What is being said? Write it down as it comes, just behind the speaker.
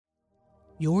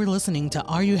You're listening to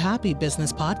Are You Happy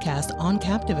Business Podcast on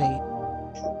Captivate.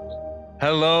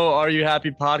 Hello, Are You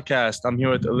Happy Podcast. I'm here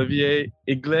with Olivier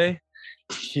Egli.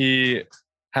 He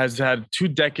has had 2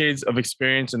 decades of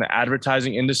experience in the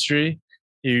advertising industry.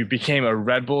 He became a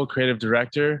Red Bull creative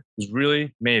director who's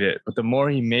really made it. But the more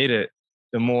he made it,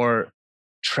 the more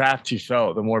trapped he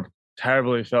felt, the more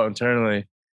terrible he felt internally.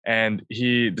 And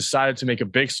he decided to make a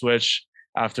big switch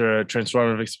after a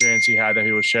transformative experience he had that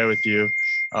he will share with you.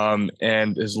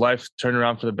 And his life turned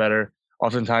around for the better.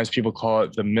 Oftentimes people call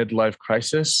it the midlife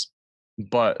crisis,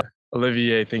 but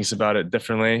Olivier thinks about it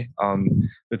differently.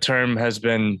 The term has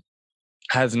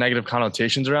negative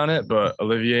connotations around it, but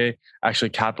Olivier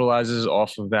actually capitalizes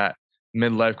off of that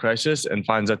midlife crisis and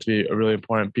finds that to be a really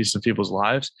important piece of people's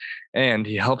lives. And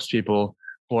he helps people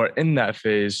who are in that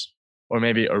phase or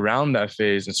maybe around that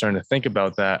phase and starting to think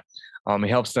about that. He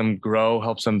helps them grow,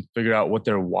 helps them figure out what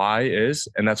their why is.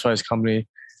 And that's why his company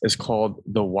is called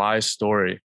The Why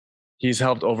Story. He's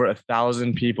helped over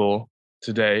 1,000 people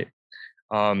today,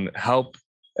 help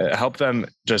them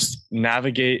just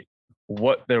navigate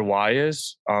what their why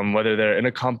is, whether they're in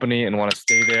a company and want to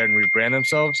stay there and rebrand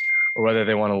themselves, or whether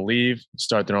they want to leave,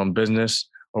 start their own business,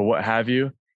 or what have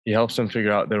you. He helps them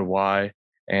figure out their why.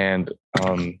 And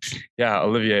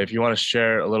Olivier, if you want to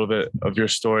share a little bit of your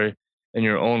story in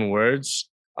your own words,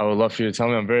 I would love for you to tell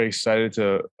me. I'm very excited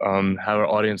to have our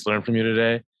audience learn from you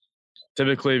today.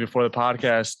 Typically, before the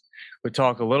podcast, we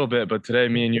talk a little bit, but today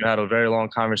me and you had a very long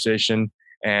conversation,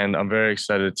 and I'm very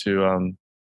excited to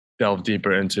delve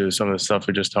deeper into some of the stuff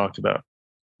we just talked about.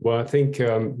 Well, I think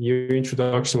your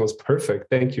introduction was perfect.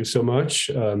 Thank you so much.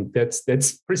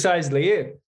 That's precisely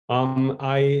it.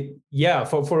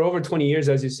 For over 20 years,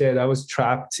 as you said, I was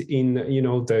trapped in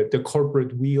the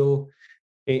corporate wheel,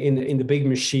 in the big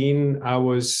machine. I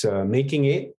was making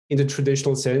it in the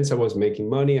traditional sense. I was making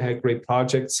money. I had great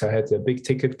projects. I had big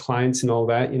ticket clients and all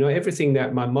that. Everything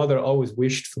that my mother always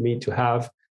wished for me to have.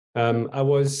 I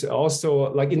was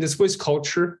also like in the Swiss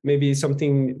culture, maybe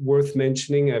something worth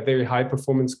mentioning, a very high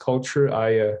performance culture.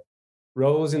 I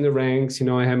rose in the ranks,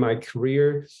 I had my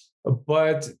career,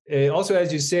 but also,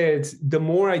 as you said, the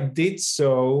more I did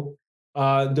so,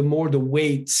 the more the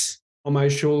weight on my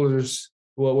shoulders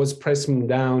was pressing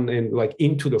down and like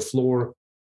into the floor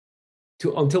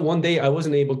until one day I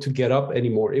wasn't able to get up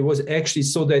anymore. It was actually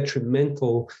so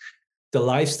detrimental, the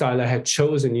lifestyle I had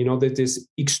chosen, that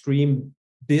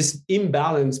this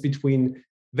imbalance between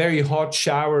very hot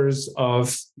showers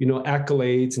of,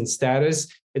 accolades and status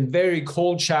and very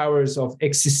cold showers of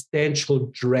existential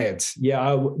dread.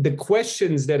 The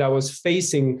questions that I was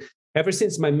facing ever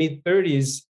since my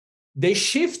mid-30s, they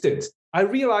shifted. I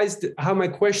realized how my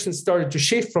questions started to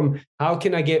shift from how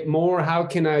can I get more? How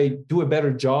can I do a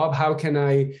better job? How can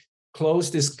I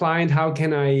close this client? How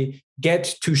can I get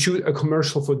to shoot a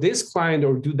commercial for this client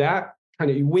or do that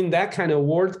win that kind of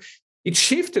award? It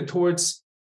shifted towards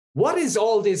what is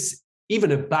all this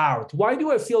even about? Why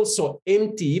do I feel so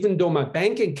empty, even though my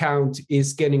bank account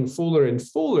is getting fuller and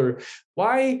fuller?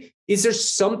 Why is there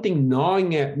something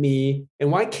gnawing at me?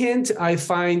 And why can't I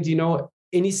find,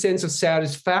 any sense of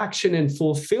satisfaction and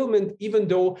fulfillment, even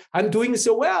though I'm doing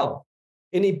so well?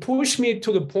 And it pushed me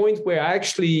to the point where I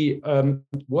actually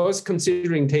was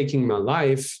considering taking my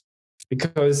life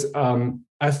because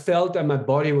I felt that my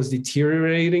body was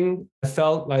deteriorating. I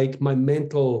felt like my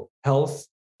mental health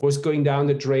was going down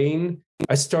the drain.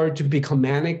 I started to become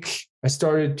manic. I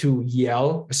started to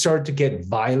yell. I started to get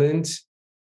violent.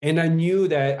 And I knew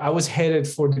that I was headed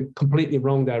for the completely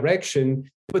wrong direction,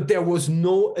 but there was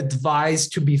no advice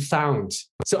to be found.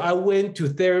 So I went to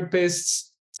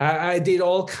therapists. I did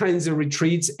all kinds of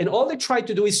retreats, and all they tried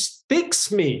to do is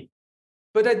fix me.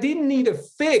 But I didn't need a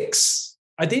fix.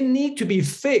 I didn't need to be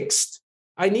fixed.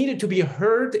 I needed to be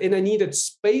heard, and I needed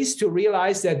space to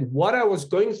realize that what I was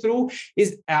going through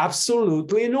is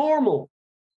absolutely normal.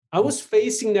 I was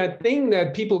facing that thing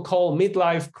that people call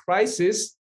midlife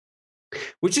crisis,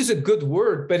 which is a good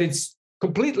word, but it's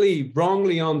completely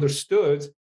wrongly understood.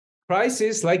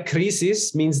 Crisis, like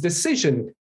crisis, means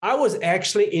decision. I was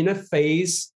actually in a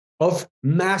phase of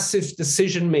massive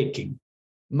decision making.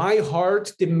 My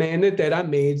heart demanded that I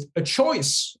made a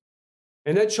choice.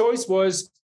 And that choice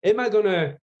was, am I going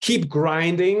to keep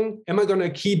grinding? Am I going to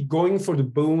keep going for the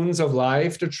boons of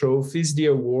life, the trophies, the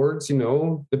awards,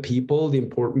 the people, the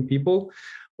important people?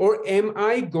 Or am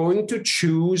I going to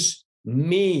choose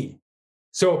me?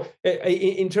 So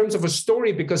in terms of a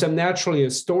story, because I'm naturally a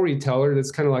storyteller,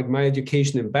 that's kind of like my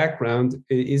education and background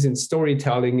is in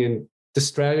storytelling and the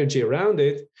strategy around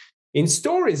it. In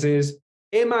stories is,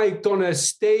 am I going to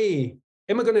stay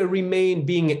Am I going to remain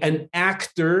being an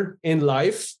actor in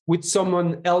life with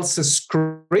someone else's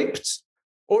script?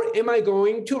 Or am I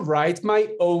going to write my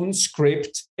own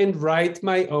script and write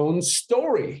my own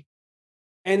story?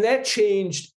 And that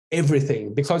changed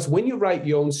everything, because when you write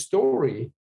your own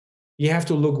story, you have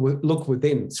to look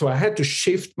within. So I had to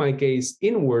shift my gaze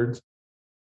inward.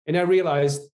 And I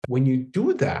realized when you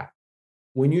do that,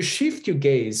 when you shift your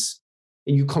gaze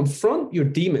and you confront your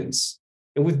demons,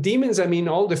 and with demons, I mean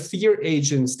all the fear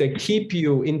agents that keep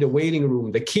you in the waiting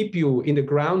room, that keep you in the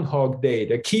Groundhog Day,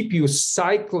 that keep you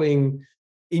cycling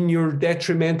in your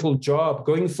detrimental job,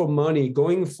 going for money,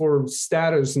 going for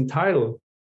status and title.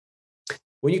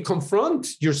 When you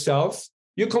confront yourself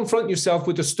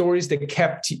with the stories that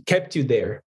kept you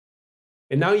there.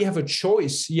 And now you have a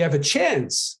choice, you have a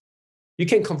chance. You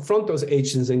can confront those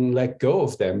agents and let go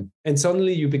of them. And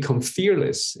suddenly you become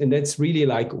fearless. And that's really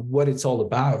like what it's all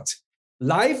about.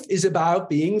 Life is about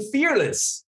being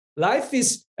fearless. Life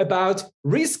is about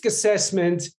risk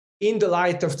assessment in the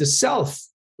light of the self.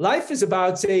 Life is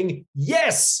about saying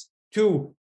yes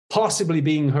to possibly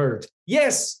being hurt.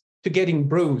 Yes to getting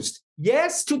bruised.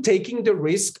 Yes to taking the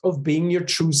risk of being your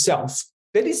true self.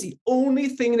 That is the only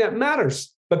thing that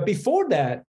matters. But before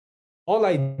that, all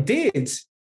I did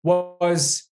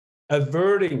was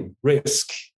averting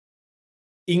risk,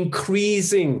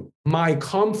 increasing my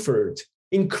comfort,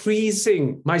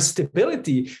 increasing my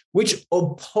stability, which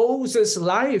opposes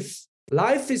life.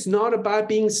 Life is not about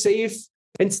being safe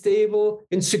and stable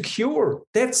and secure.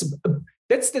 That's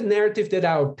the narrative that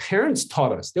our parents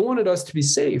taught us. They wanted us to be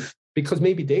safe because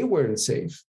maybe they weren't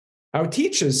safe. Our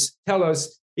teachers tell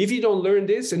us, if you don't learn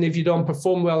this and if you don't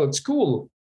perform well at school,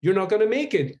 you're not going to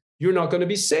make it. You're not going to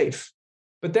be safe.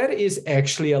 But that is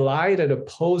actually a lie that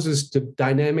opposes the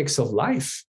dynamics of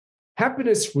life.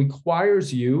 Happiness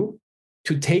requires you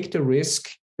to take the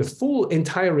risk, the full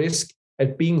entire risk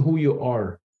at being who you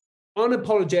are,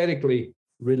 unapologetically,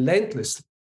 relentlessly.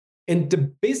 And the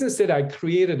business that I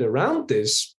created around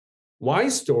this, Why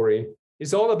Story,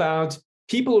 is all about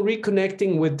people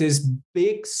reconnecting with this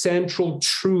big central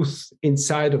truth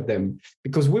inside of them,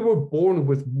 because we were born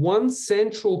with one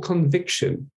central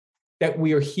conviction that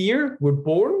we are here, we're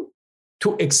born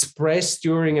to express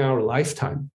during our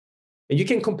lifetime. And you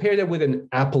can compare that with an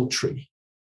apple tree.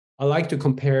 I like to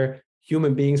compare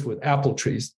human beings with apple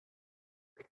trees.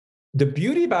 The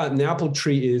beauty about an apple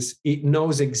tree is it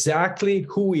knows exactly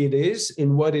who it is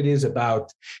and what it is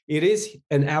about. It is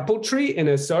an apple tree, and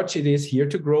as such, it is here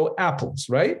to grow apples,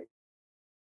 right?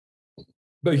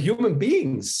 But human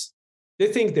beings, they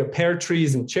think they're pear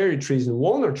trees and cherry trees and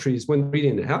walnut trees when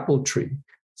reading an apple tree.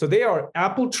 So they are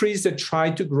apple trees that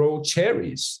try to grow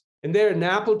cherries, and they're an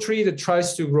apple tree that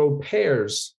tries to grow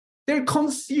pears. They're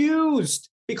confused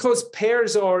because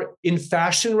pears are in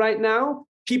fashion right now.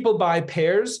 People buy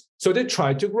pears, so they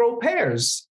try to grow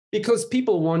pears because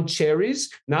people want cherries.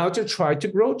 Now to try to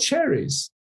grow cherries.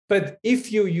 But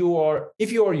if you are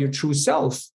your true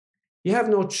self, you have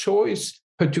no choice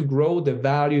but to grow the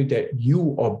value that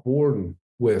you are born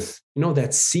with. You know,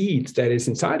 that seed that is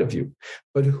inside of you.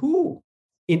 But who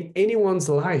in anyone's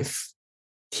life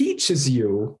teaches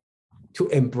you to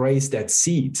embrace that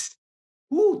seed?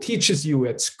 Who teaches you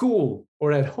at school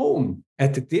or at home,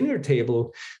 at the dinner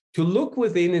table, to look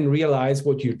within and realize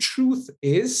what your truth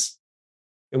is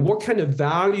and what kind of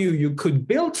value you could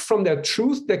build from that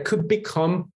truth that could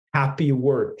become happy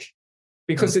work?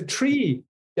 Because the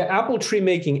apple tree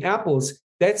making apples,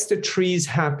 that's the tree's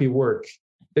happy work.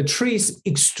 The tree's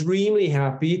extremely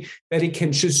happy that it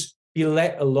can just be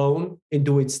let alone and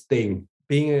do its thing,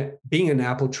 being an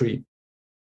apple tree,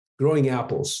 growing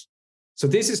apples. So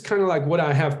this is kind of like what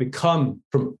I have become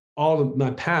from all of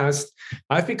my past.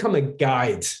 I've become a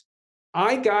guide.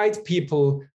 I guide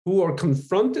people who are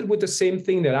confronted with the same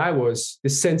thing that I was, the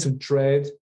sense of dread,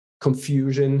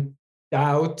 confusion,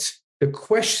 doubt, the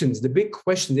questions, the big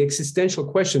questions, the existential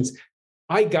questions.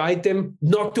 I guide them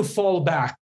not to fall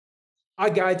back. I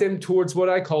guide them towards what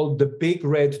I call the big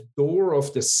red door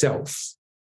of the self.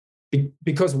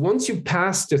 Because once you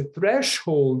pass the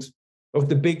threshold of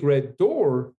the big red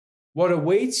door, what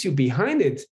awaits you behind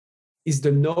it is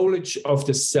the knowledge of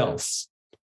the self.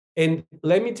 And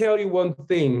let me tell you one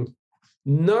thing,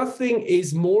 nothing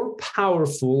is more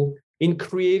powerful in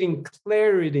creating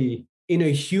clarity in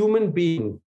a human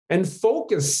being and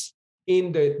focus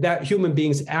in that human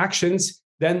being's actions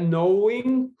than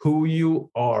knowing who you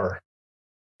are.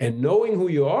 And knowing who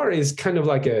you are is kind of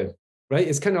like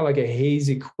it's kind of like a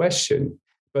hazy question.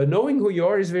 But knowing who you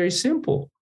are is very simple.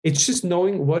 It's just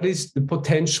knowing what is the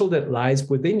potential that lies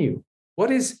within you. What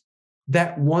is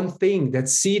that one thing, that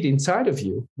seed inside of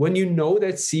you? When you know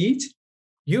that seed,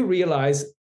 you realize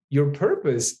your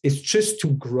purpose is just to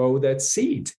grow that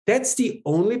seed. That's the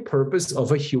only purpose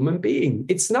of a human being.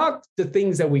 It's not the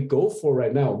things that we go for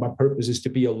right now. My purpose is to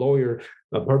be a lawyer.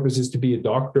 My purpose is to be a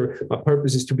doctor. My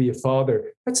purpose is to be a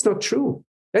father. That's not true.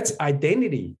 That's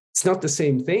identity. It's not the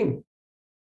same thing.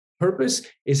 Purpose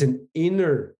is an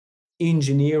inner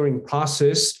engineering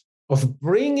process of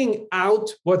bringing out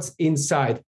what's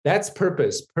inside. That's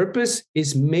purpose. Purpose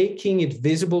is making it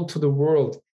visible to the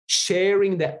world.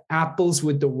 Sharing the apples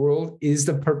with the world is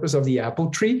the purpose of the apple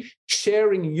tree.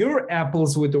 Sharing your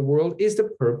apples with the world is the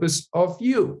purpose of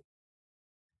you.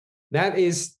 That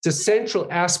is the central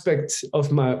aspect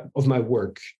of my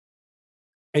work.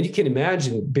 And you can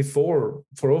imagine before,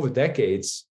 for over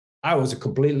decades, I was a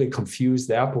completely confused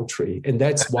apple tree. And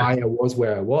that's why I was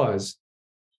where I was.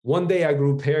 One day I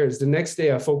grew pears. The next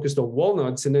day I focused on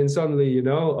walnuts. And then suddenly,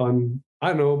 on,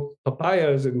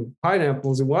 papayas and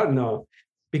pineapples and whatnot.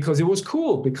 Because it was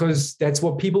cool, because that's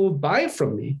what people would buy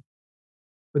from me.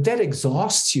 But that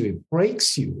exhausts you, it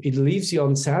breaks you, it leaves you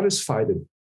unsatisfied.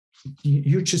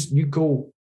 You go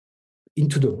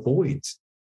into the void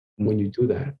when you do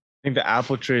that. I think the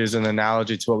apple tree is an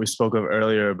analogy to what we spoke of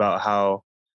earlier about how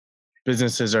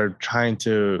businesses are trying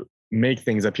to make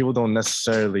things that people don't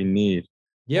necessarily need.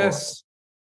 Yes.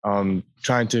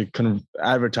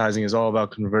 Advertising is all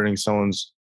about converting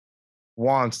someone's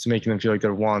wants to making them feel like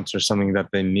their wants are something that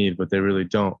they need, but they really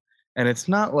don't. And it's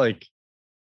not like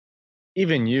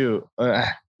even you're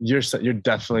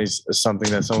definitely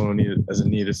something that someone will need as a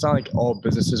need. It's not like all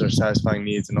businesses are satisfying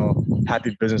needs and all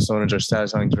happy business owners are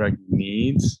satisfying direct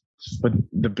needs. But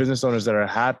the business owners that are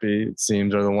happy, it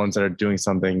seems, are the ones that are doing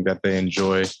something that they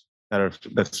enjoy,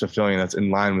 that's fulfilling, that's in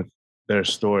line with their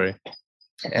story.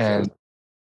 And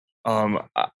I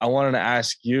wanted to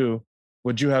ask you,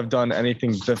 would you have done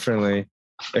anything differently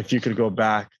if you could go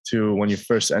back to when you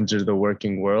first entered the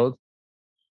working world?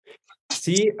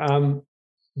 See,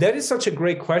 that is such a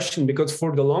great question, because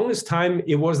for the longest time,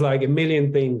 it was like a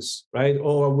million things, right?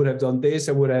 Oh, I would have done this.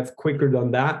 I would have quicker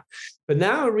done that. But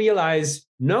now I realize,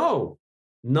 no,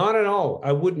 not at all.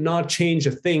 I would not change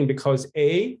a thing, because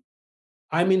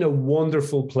I'm in a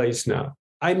wonderful place now.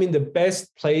 I'm in the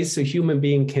best place a human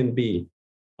being can be.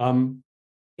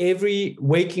 Every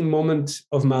waking moment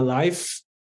of my life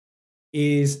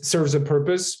serves a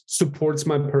purpose, supports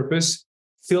my purpose,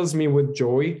 fills me with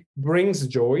joy, brings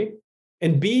joy.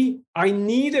 And B, I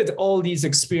needed all these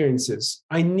experiences.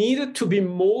 I needed to be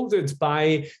molded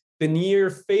by the near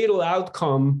fatal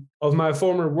outcome of my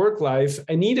former work life.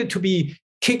 I needed to be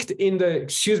kicked in the,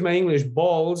 excuse my English,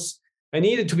 balls. I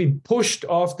needed to be pushed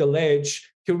off the ledge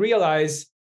to realize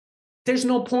there's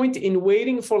no point in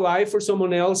waiting for life or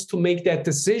someone else to make that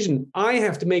decision. I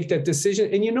have to make that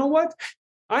decision. And you know what?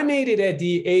 I made it at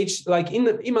the age, like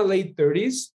in my late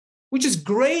 30s, which is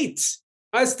great.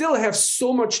 I still have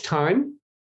so much time,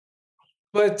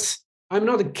 but I'm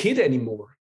not a kid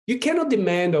anymore. You cannot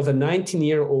demand of a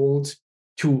 19-year-old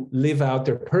to live out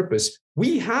their purpose.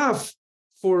 We have,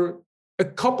 for a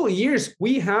couple of years,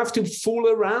 we have to fool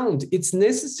around. It's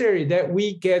necessary that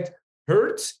we get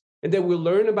hurt and that we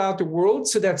learn about the world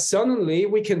so that suddenly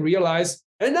we can realize,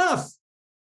 enough.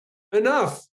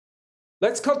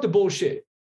 Let's cut the bullshit.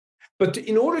 But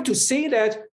in order to say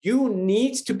that, you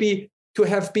need to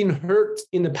have been hurt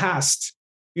in the past.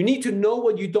 You need to know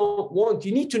what you don't want.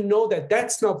 You need to know that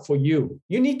that's not for you.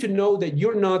 You need to know that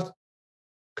you're not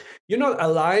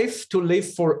alive to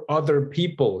live for other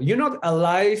people. You're not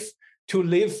alive to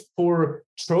live for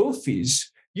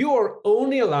trophies. You are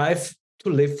only alive to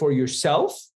live for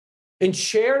yourself and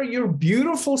share your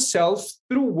beautiful self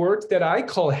through work that I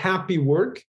call happy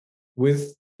work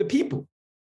with the people.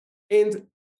 And,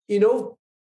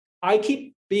 I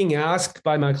keep being asked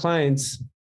by my clients,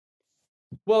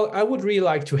 well, I would really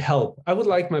like to help. I would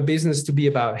like my business to be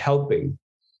about helping.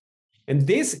 And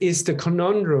this is the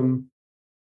conundrum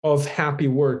of happy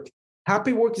work.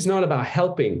 Happy work is not about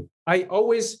helping. I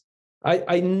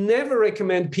never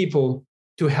recommend people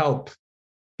to help,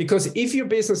 because if your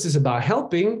business is about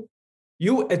helping,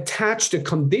 you attach the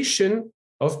condition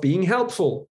of being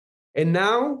helpful. And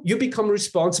now you become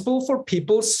responsible for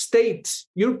people's state.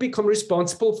 You become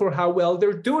responsible for how well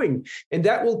they're doing. And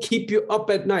that will keep you up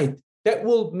at night. That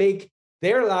will make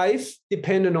their life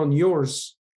dependent on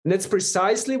yours. And that's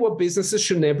precisely what businesses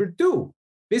should never do.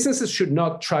 Businesses should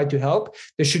not try to help.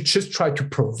 They should just try to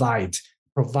provide,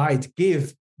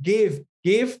 give,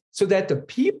 so that the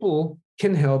people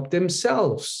can help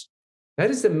themselves. That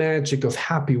is the magic of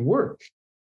happy work.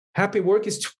 Happy work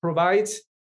is to provide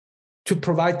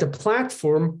the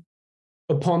platform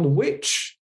upon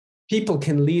which people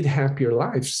can lead happier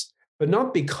lives, but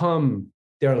not become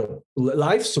their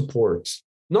life support,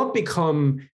 not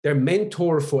become their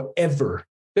mentor forever.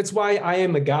 That's why I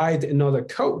am a guide and not a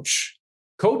coach.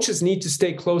 Coaches need to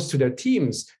stay close to their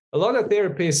teams. A lot of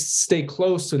therapists stay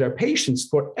close to their patients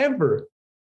forever.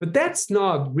 But that's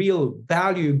not real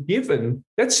value given.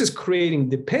 That's just creating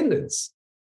dependence.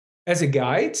 As a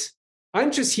guide,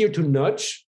 I'm just here to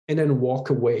nudge and then walk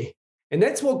away. And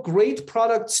that's what great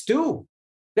products do.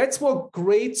 That's what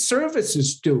great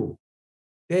services do.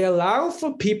 They allow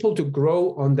for people to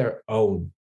grow on their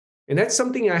own. And that's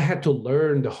something I had to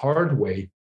learn the hard way,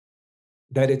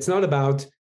 that it's not about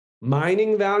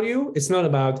mining value. It's not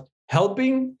about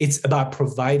helping. It's about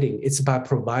providing. It's about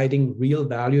providing real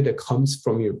value that comes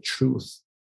from your truth.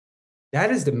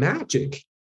 That is the magic.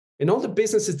 And all the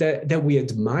businesses that we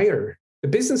admire, the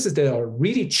businesses that are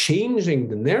really changing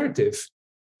the narrative,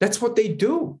 that's what they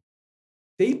do.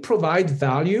 They provide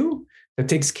value that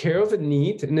takes care of a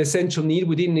need, an essential need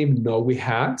we didn't even know we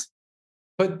had.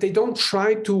 But they don't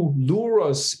try to lure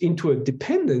us into a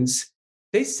dependence.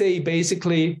 They say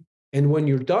basically, and when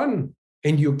you're done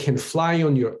and you can fly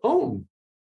on your own,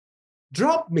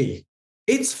 drop me.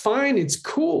 It's fine. It's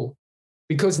cool.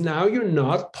 Because now you're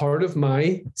not part of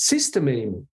my system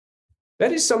anymore.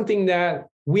 That is something that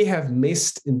we have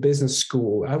missed in business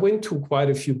school. I went to quite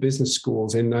a few business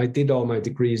schools and I did all my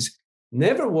degrees.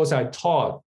 Never was I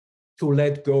taught to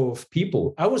let go of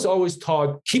people. I was always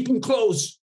taught, keep them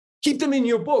close, keep them in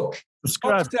your book,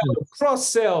 upsell,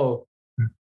 cross-sell,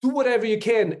 do whatever you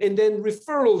can. And then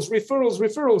referrals.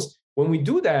 When we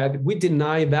do that, we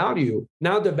deny value.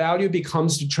 Now the value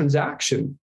becomes the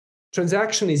transaction.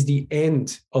 Transaction is the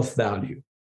end of value.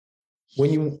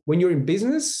 When you're in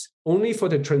business only for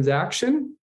the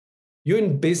transaction, you're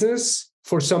in business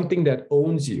for something that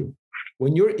owns you.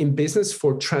 When you're in business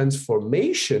for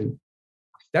transformation,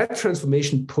 that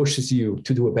transformation pushes you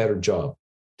to do a better job,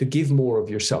 to give more of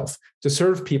yourself, to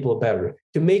serve people better,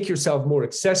 to make yourself more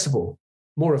accessible,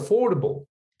 more affordable,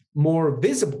 more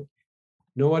visible.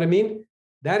 You know what I mean?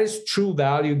 That is true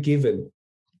value given.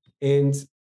 And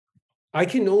I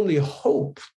can only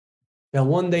hope that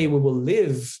one day we will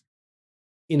live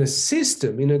in a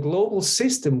system, in a global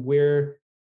system where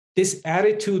this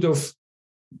attitude of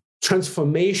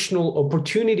transformational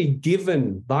opportunity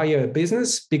given via a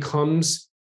business becomes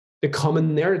the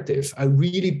common narrative. I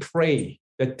really pray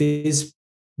that this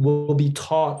will be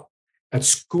taught at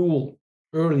school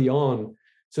early on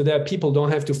so that people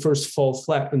don't have to first fall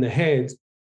flat on the head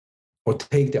or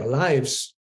take their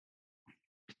lives,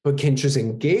 but can just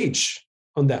engage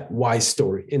on that why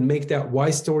story and make that why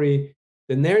story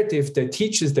the narrative that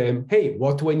teaches them, hey,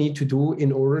 what do I need to do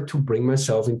in order to bring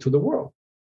myself into the world,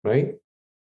 right?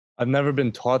 I've never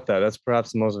been taught that. That's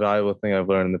perhaps the most valuable thing I've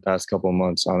learned in the past couple of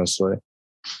months, honestly.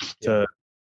 To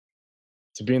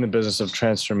be in the business of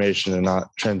transformation and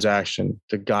not transaction,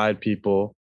 to guide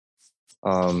people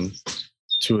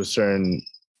to a certain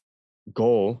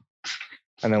goal.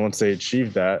 And then once they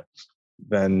achieve that,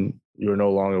 then you're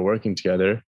no longer working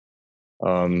together.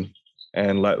 And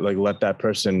let that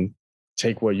person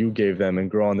take what you gave them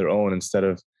and grow on their own instead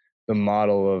of the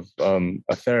model of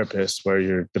a therapist where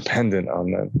you're dependent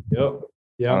on them.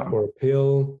 Yep. Or a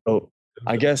pill. Or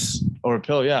a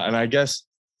pill. Yeah. And I guess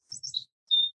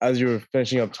as you were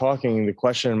finishing up talking, the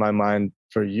question in my mind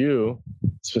for you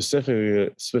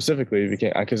specifically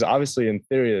became, because obviously in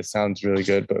theory it sounds really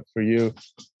good, but for you,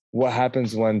 what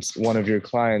happens when one of your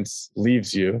clients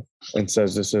leaves you and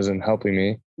says, this isn't helping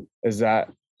me? How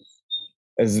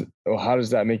does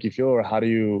that make you feel? Or how do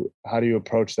you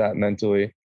approach that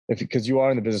mentally? Because you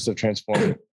are in the business of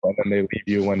transforming when they leave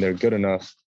you, when they're good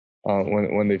enough,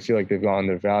 when they feel like they've gotten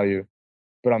their value.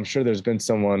 But I'm sure there's been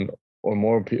someone or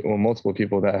multiple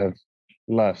people that have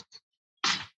left.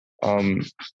 How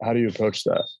do you approach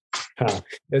that?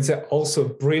 That's also a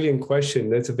brilliant question.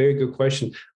 That's a very good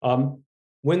question.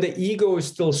 When the ego is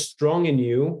still strong in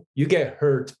you, you get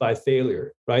hurt by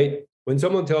failure, right? When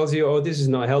someone tells you, oh, this is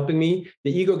not helping me,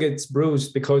 the ego gets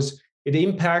bruised because it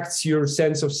impacts your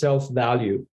sense of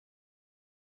self-value.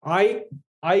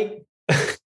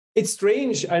 It's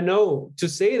strange, I know, to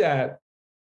say that,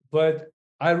 but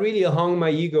I really hung my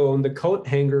ego on the coat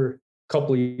hanger a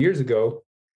couple of years ago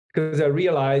because I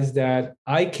realized that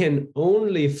I can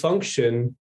only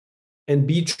function and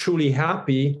be truly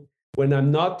happy when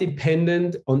I'm not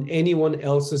dependent on anyone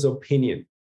else's opinion.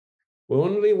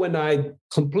 Only when I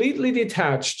completely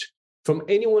detached from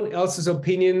anyone else's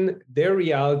opinion, their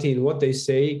reality and what they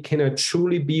say, can I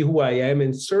truly be who I am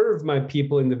and serve my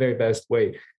people in the very best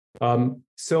way.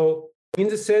 So in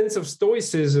the sense of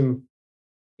stoicism,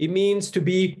 it means to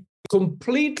be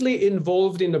completely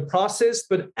involved in the process,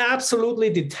 but absolutely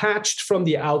detached from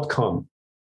the outcome.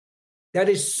 That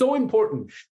is so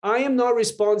important. I am not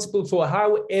responsible for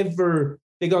however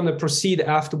they're going to proceed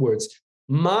afterwards.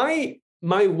 My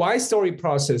why story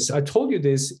process, I told you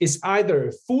this, is either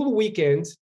a full weekend,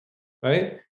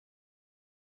 right?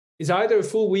 It's either a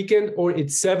full weekend or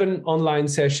it's 7 online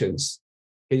sessions.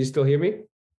 Can you still hear me?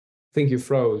 I think you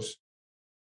froze.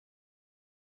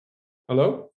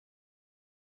 Hello?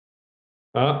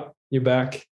 You're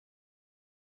back.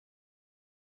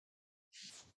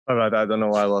 Sorry about that. I don't know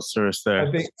why I lost service there.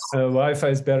 I think Wi-Fi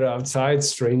is better outside,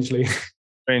 strangely.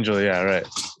 Strangely, yeah, right.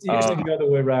 It's usually the other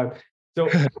way around. So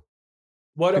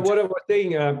what I was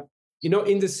saying,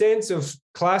 in the sense of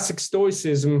classic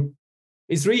Stoicism,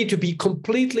 is really to be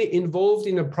completely involved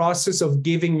in a process of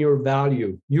giving your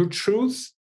value, your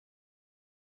truth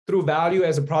through value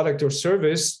as a product or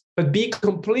service, but be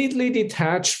completely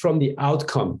detached from the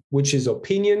outcome, which is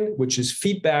opinion, which is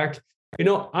feedback.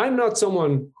 I'm not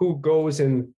someone who goes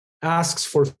and asks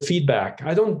for feedback.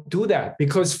 I don't do that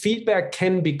because feedback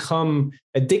can become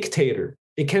a dictator.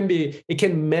 It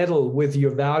can meddle with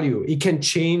your value. It can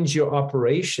change your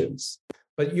operations,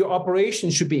 but your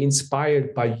operations should be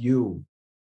inspired by you.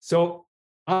 So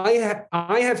I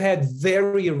have had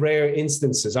very rare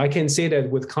instances. I can say that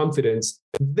with confidence,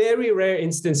 very rare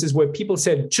instances where people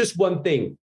said just one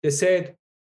thing. They said,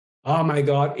 oh my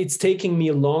God, it's taking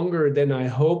me longer than I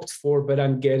hoped for, but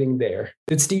I'm getting there.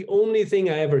 It's the only thing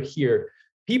I ever hear.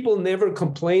 People never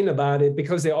complain about it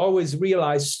because they always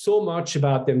realize so much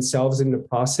about themselves in the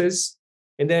process.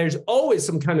 And there's always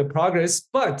some kind of progress.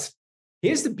 But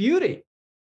here's the beauty.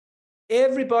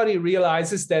 Everybody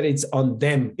realizes that it's on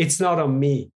them. It's not on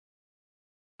me.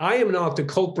 I am not the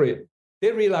culprit.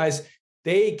 They realize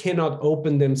they cannot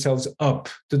open themselves up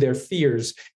to their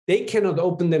fears. They cannot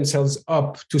open themselves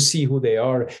up to see who they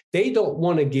are. They don't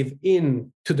want to give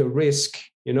in to the risk.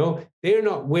 They're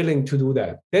not willing to do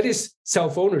that. That is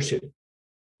self-ownership.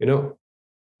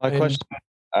 My question,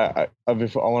 I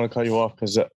want to cut you off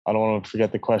because I don't want to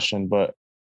forget the question, but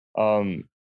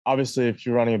obviously if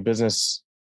you're running a business,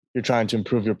 you're trying to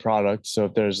improve your product. So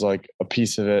if there's like a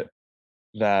piece of it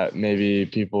that maybe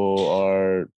people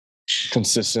are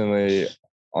consistently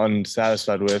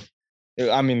unsatisfied with,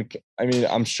 I mean,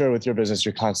 I'm sure with your business,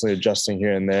 you're constantly adjusting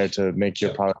here and there to make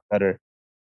your product better.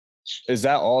 Is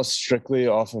that all strictly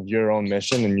off of your own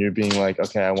mission and you being like,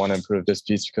 okay, I want to improve this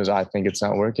piece because I think it's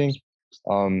not working?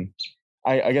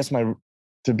 I guess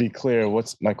to be clear,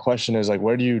 my question is like,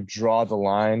 where do you draw the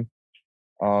line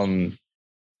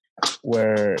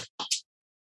where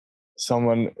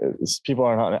people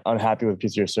are unhappy with a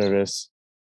piece of your service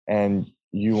and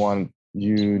you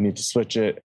need to switch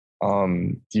it?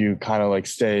 Do you kind of like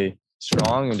stay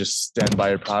strong and just stand by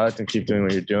your product and keep doing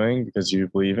what you're doing because you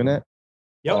believe in it?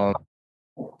 Yep.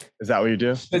 Is that what you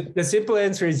do? The simple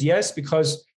answer is yes,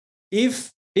 because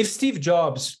if Steve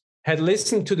Jobs had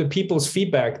listened to the people's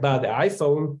feedback about the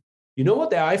iPhone, you know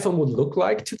what the iPhone would look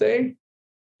like today?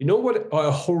 You know what a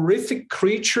horrific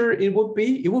creature it would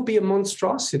be? It would be a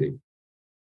monstrosity.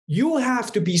 You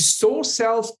have to be so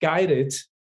self-guided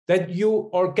that you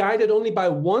are guided only by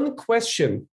one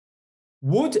question.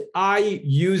 Would I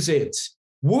use it?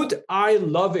 Would I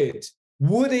love it?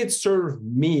 Would it serve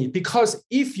me? Because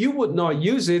if you would not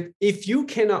use it, if you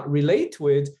cannot relate to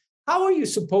it, how are you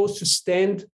supposed to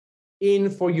stand in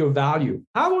for your value?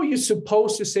 How are you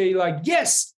supposed to say like,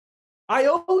 yes, I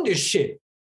own this shit?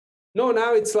 No,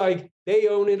 now it's like they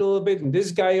own it a little bit and this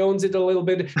guy owns it a little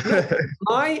bit.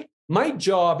 No, my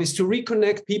job is to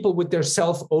reconnect people with their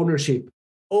self-ownership.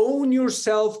 Own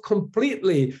yourself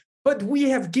completely. But we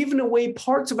have given away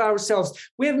parts of ourselves.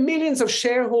 We have millions of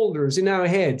shareholders in our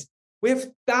head. We have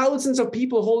thousands of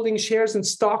people holding shares and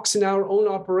stocks in our own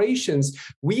operations.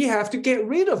 We have to get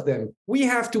rid of them. We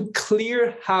have to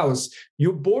clear house.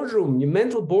 Your boardroom, your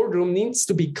mental boardroom needs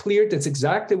to be cleared. That's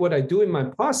exactly what I do in my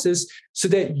process so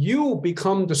that you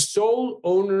become the sole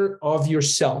owner of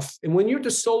yourself. And when you're the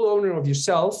sole owner of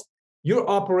yourself, your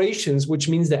operations, which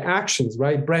means the actions,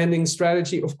 right? Branding,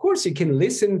 strategy. Of course, you can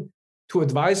listen to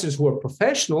advisors who are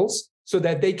professionals so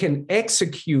that they can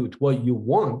execute what you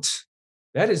want.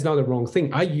 That is not a wrong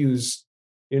thing. I use,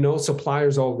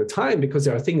 suppliers all the time because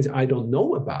there are things I don't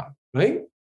know about, right?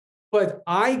 But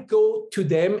I go to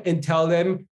them and tell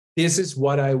them, this is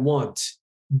what I want.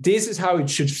 This is how it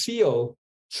should feel.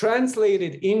 Translate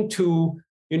it into,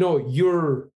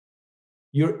 your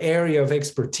area of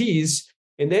expertise.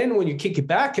 And then when you kick it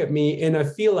back at me and I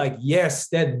feel like, yes,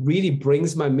 that really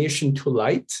brings my mission to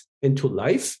light and to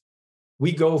life,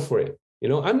 we go for it.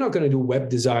 I'm not going to do web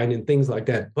design and things like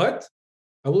that, but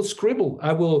I will scribble.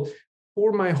 I will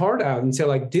pour my heart out and say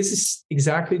like, this is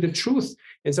exactly the truth.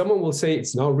 And someone will say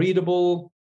it's not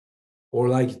readable. or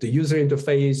like the user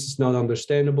interface is not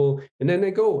understandable. And then I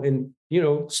go and,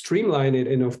 streamline it.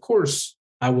 And of course,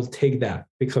 I will take that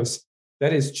because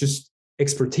that is just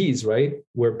expertise, right?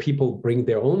 Where people bring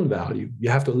their own value. You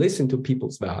have to listen to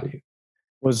people's value.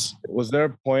 Was there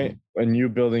a point when you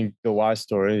building the Why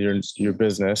Story, your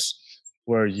business,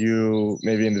 where you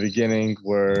maybe in the beginning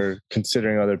were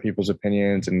considering other people's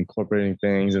opinions and incorporating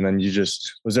things, and then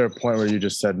was there a point where you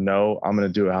just said, no, I'm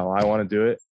going to do it how I want to do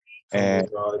it? And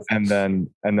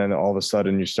then all of a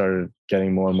sudden you started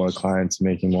getting more and more clients,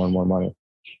 making more and more money.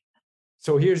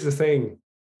 So here's the thing.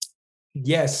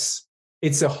 Yes,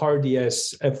 it's a hard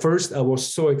yes. At first, I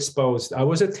was so exposed. I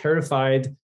was a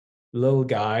terrified little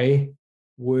guy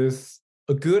with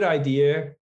a good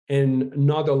idea and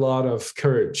not a lot of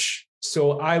courage.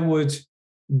 So I would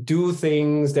do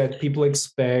things that people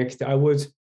expect. I would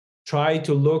try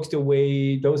to look the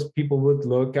way those people would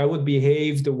look. I would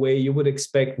behave the way you would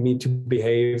expect me to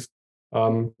behave.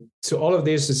 So all of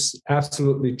this is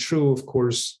absolutely true, of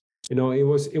course.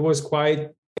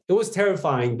 It was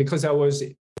terrifying because I was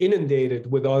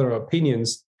inundated with other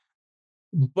opinions.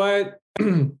 But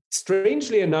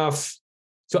strangely enough,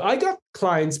 so I got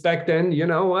clients back then,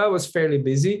 I was fairly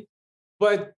busy,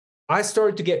 but I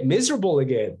started to get miserable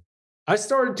again. I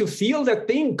started to feel that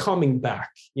thing coming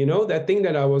back, that thing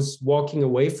that I was walking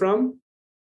away from.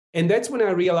 And that's when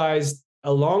I realized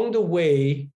along the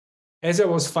way, as I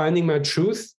was finding my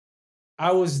truth,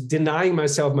 I was denying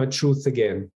myself my truth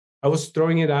again. I was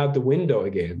throwing it out the window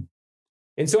again.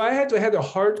 And so I had to have a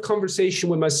hard conversation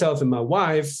with myself and my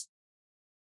wife.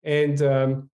 And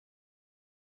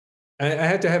I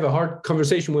had to have a hard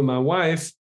conversation with my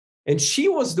wife. And she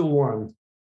was the one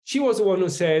who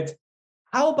said,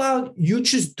 how about you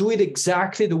just do it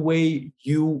exactly the way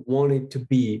you want it to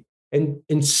be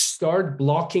and start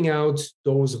blocking out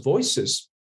those voices.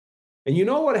 And you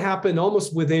know what happened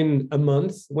almost within a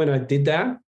month when I did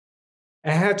that?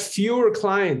 I had fewer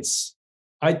clients.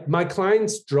 My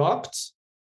clients dropped,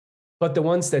 but the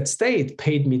ones that stayed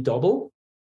paid me double,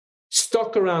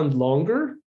 stuck around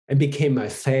longer, and became my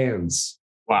fans.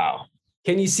 Wow.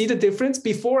 Can you see the difference?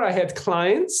 Before I had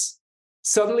clients,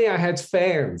 suddenly I had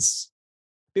fans.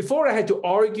 Before I had to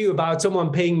argue about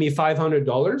someone paying me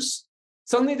 $500,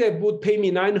 suddenly they would pay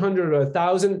me $900 or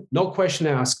 $1,000, no question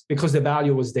asked, because the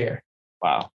value was there.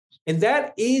 Wow. And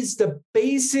that is the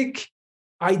basic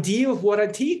idea of what I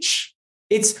teach.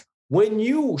 It's when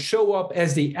you show up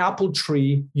as the apple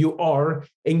tree you are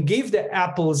and give the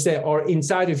apples that are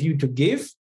inside of you to give,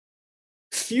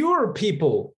 fewer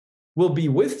people will be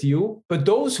with you, but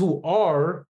those who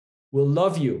are will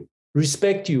love you,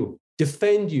 respect you,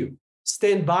 defend you,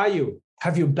 stand by you,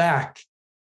 have your back.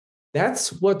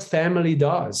 That's what family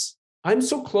does. I'm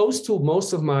so close to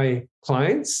most of my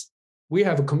clients. We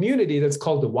have a community that's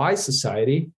called the Why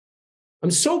Society.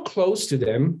 I'm so close to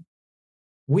them.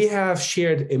 We have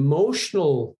shared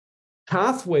emotional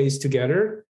pathways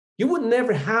together. You would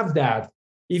never have that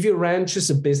if you ran just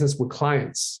a business with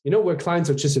clients, where clients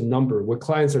are just a number, where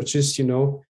clients are just,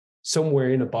 somewhere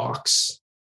in a box.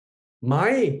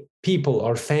 My people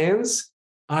are fans.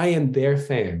 I am their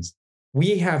fans.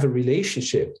 We have a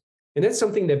relationship. And that's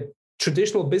something that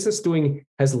traditional business doing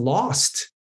has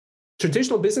lost.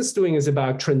 Traditional business doing is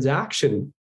about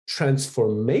transaction.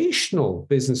 Transformational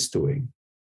business doing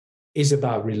is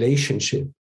about relationship.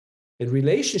 And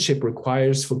relationship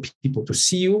requires for people to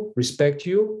see you, respect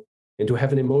you, and to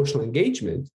have an emotional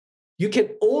engagement. You can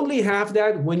only have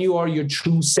that when you are your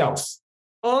true self.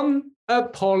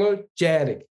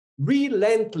 Unapologetic,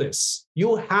 relentless.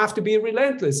 You have to be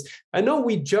relentless. I know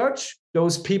we judge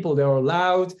those people that are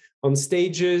loud on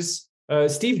stages.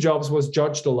 Steve Jobs was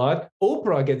judged a lot.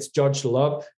 Oprah gets judged a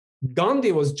lot.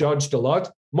 Gandhi was judged a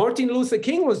lot. Martin Luther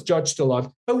King was judged a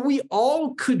lot. But we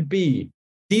all could be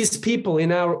these people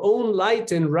in our own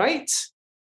light and right.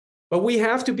 But we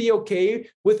have to be okay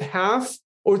with half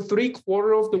or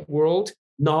 3/4 of the world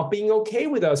not being okay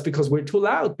with us because we're too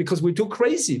loud, because we're too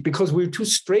crazy, because we're too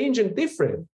strange and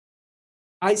different.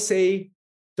 I say,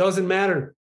 doesn't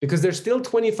matter, because there's still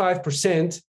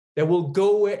 25% that will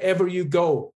go wherever you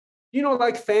go.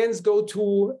 Like fans go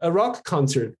to a rock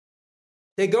concert.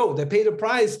 They go, they pay the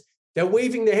price, they're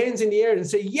waving their hands in the air and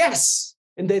say, yes.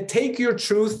 And they take your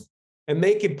truth and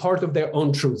make it part of their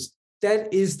own truth.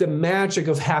 That is the magic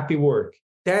of happy work.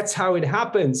 That's how it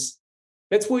happens.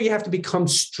 That's where you have to become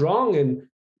strong and,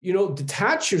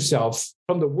 detach yourself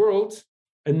from the world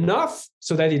enough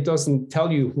so that it doesn't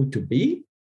tell you who to be,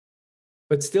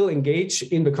 but still engage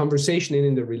in the conversation and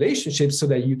in the relationship so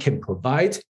that you can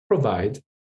provide,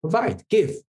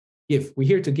 give. We're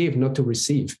here to give, not to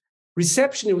receive.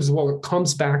 Reception is what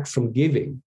comes back from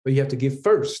giving, but you have to give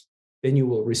first. then you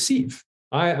will receive.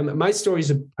 My story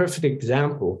is a perfect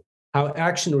example how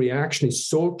action reaction is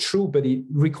so true, but it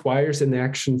requires an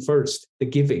action first, the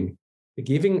giving. The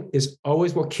giving is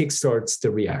always what kickstarts the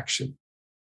reaction.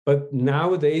 But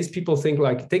nowadays, people think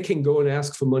like they can go and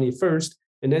ask for money first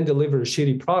and then deliver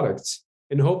shitty products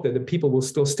and hope that the people will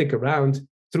still stick around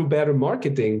through better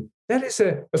marketing. That is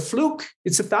a fluke.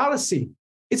 It's a fallacy.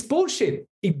 It's bullshit.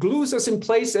 It glues us in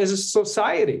place as a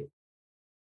society.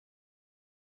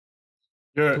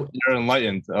 You're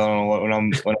enlightened. I don't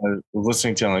know when I was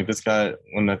listening to him, like this guy,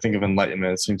 when I think of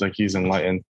enlightenment, it seems like he's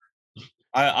enlightened.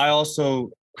 I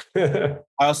also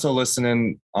listen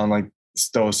in on like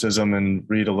Stoicism and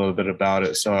read a little bit about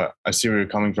it. So I see where you're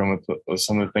coming from with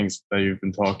some of the things that you've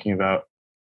been talking about.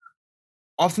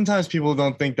 Oftentimes people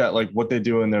don't think that like what they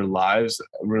do in their lives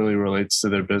really relates to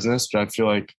their business, but I feel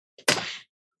like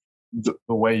the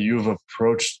way you've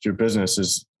approached your business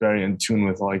is very in tune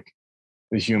with like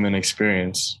the human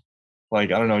experience.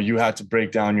 Like, I don't know, you had to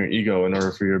break down your ego in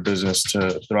order for your business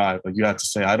to thrive. Like you had to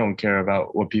say, I don't care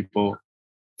about what people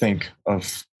think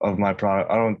of my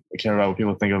product. I don't care about what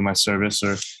people think of my service,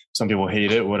 or some people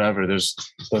hate it, whatever. There's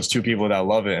those two people that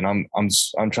love it, and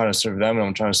I'm trying to serve them, and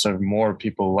I'm trying to serve more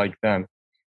people like them.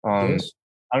 Yes.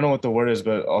 I don't know what the word is,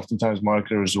 but oftentimes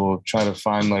marketers will try to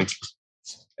find like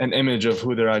an image of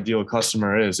who their ideal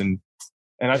customer is. And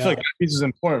I feel like that piece is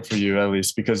important for you, at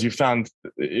least, because you found,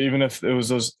 even if it was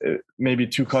those maybe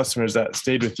two customers that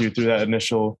stayed with you through that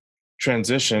initial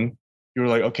transition, you were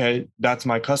like, okay, that's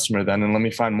my customer then, and let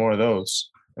me find more of those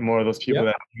and more of those people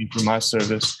that need for my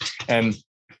service. And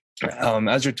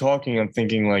as you're talking, I'm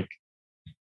thinking like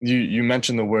you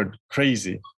mentioned the word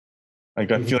crazy. Like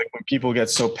I feel like when people get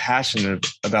so passionate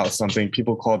about something,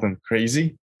 people call them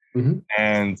crazy.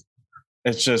 And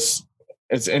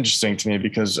it's interesting to me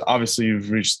because obviously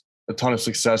you've reached a ton of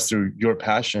success through your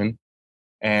passion.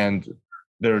 And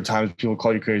there are times people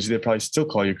call you crazy. They probably still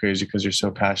call you crazy because you're so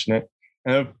passionate.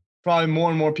 And probably more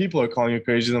and more people are calling you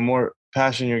crazy the more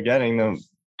passion you're getting.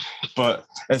 But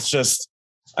it's just,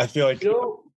 I feel like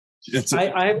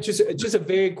I have just a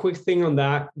very quick thing on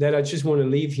that I just want to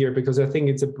leave here because I think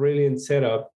it's a brilliant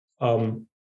setup.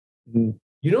 You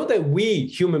know that we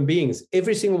human beings,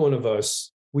 every single one of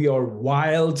us, we are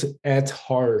wild at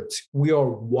heart. We are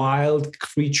wild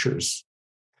creatures,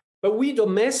 but we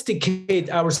domesticate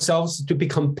ourselves to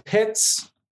become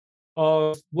pets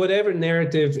of whatever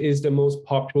narrative is the most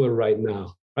popular right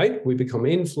now, right? We become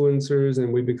influencers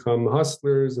and we become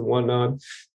hustlers and whatnot.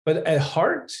 But at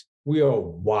heart, we are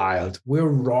wild. We're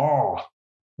raw.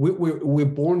 We're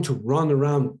born to run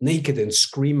around naked and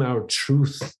scream our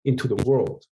truth into the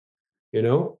world. You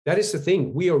know, that is the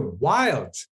thing. We are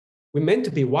wild. We're meant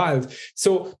to be wild.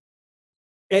 So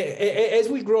as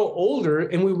we grow older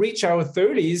and we reach our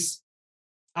 30s,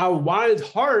 our wild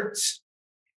heart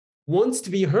wants to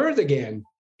be heard again.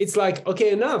 It's like,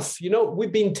 okay, enough. You know,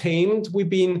 we've been tamed. We've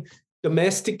been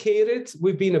domesticated.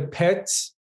 We've been a pet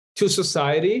to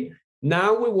society.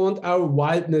 Now we want our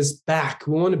wildness back.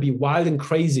 We want to be wild and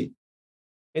crazy.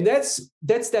 And that's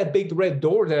that big red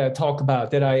door that I talk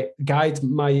about, that I guide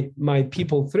my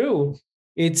people through.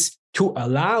 It's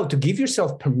to give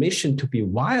yourself permission to be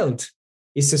wild.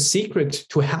 It's a secret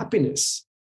to happiness.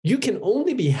 You can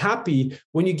only be happy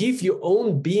when you give your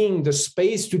own being the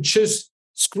space to just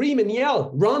scream and yell,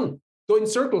 run, go in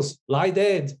circles, lie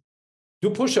dead, do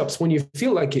push-ups when you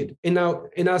feel like it. And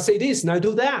I'll say this, and I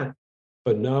do that.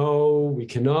 But no, we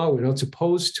cannot. We're not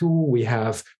supposed to. We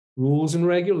have rules and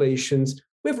regulations.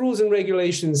 We have rules and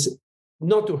regulations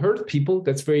not to hurt people.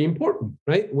 That's very important,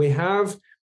 right? We have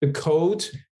the code.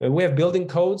 We have building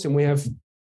codes, and we have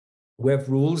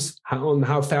rules on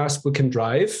how fast we can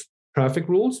drive. Traffic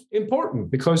rules, important,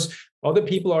 because other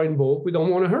people are involved. We don't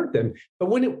want to hurt them. But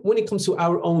when it comes to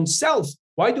our own self,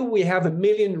 why do we have a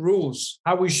million rules?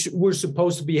 How we're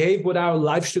supposed to behave, what our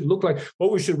life should look like,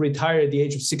 what we should retire at the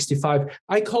age of 65.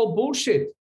 I call bullshit.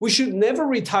 We should never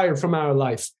retire from our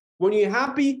life. When you're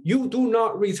happy, you do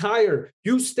not retire.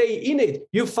 You stay in it.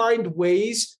 You find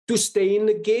ways to stay in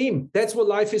the game. That's what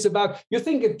life is about. You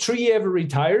think a tree ever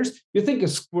retires? You think a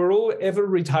squirrel ever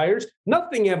retires?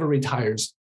 Nothing ever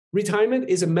retires. Retirement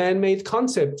is a man-made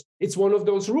concept. It's one of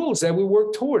those rules that we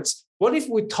work towards. What if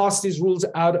we toss these rules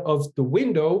out of the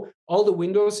window, all the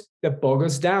windows that bog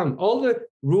us down, all the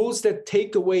rules that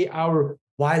take away our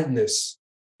wildness,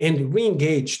 and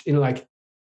re-engaged in like,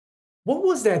 what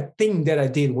was that thing that I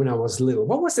did when I was little?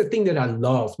 What was the thing that I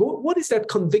loved? What is that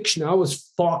conviction I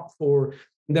was fought for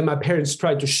that my parents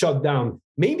tried to shut down?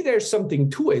 Maybe there's something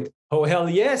to it. Oh, hell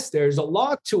yes, there's a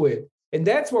lot to it. And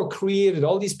that's what created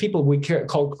all these people we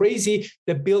call crazy,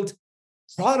 that built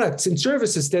products and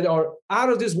services that are out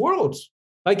of this world.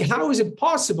 Like, how is it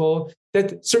possible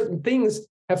that certain things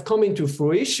have come into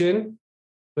fruition,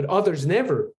 but others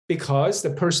never? Because the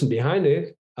person behind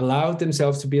it allowed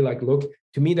themselves to be like, look,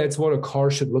 to me, that's what a car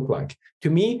should look like. To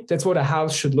me, that's what a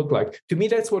house should look like. To me,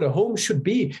 that's what a home should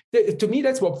be. To me,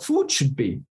 that's what food should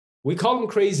be. We call them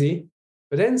crazy.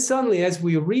 But then suddenly, as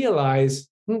we realize,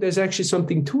 there's actually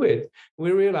something to it,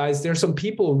 we realize there's some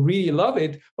people who really love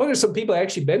it, or there's some people who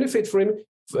actually benefit from it.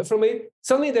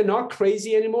 Suddenly, they're not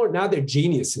crazy anymore. Now they're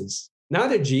geniuses.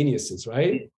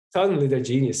 Right? Suddenly, they're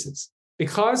geniuses.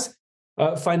 Because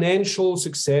financial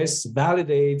success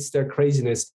validates their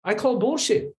craziness. I call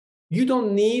bullshit. You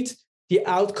don't need the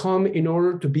outcome in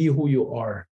order to be who you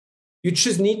are. You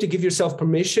just need to give yourself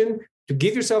permission, to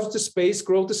give yourself the space,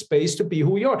 grow the space to be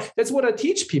who you are. That's what I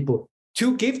teach people,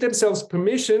 to give themselves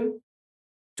permission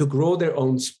to grow their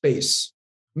own space,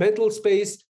 mental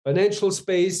space, financial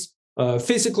space,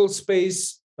 physical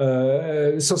space,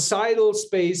 societal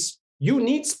space. You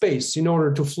need space in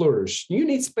order to flourish. You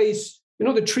need space.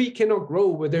 The tree cannot grow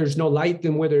where there's no light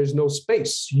and where there's no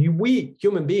space. We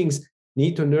human beings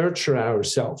need to nurture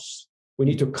ourselves. We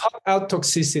need to cut out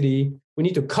toxicity. We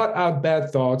need to cut out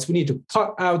bad thoughts. We need to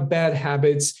cut out bad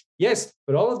habits. Yes,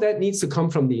 but all of that needs to come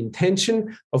from the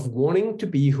intention of wanting to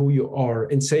be who you are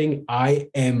and saying, I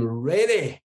am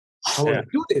ready. I want to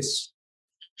do this.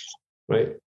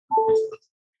 Right?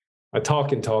 I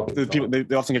talk and talk. The people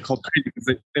they often get called crazy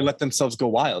because they let themselves go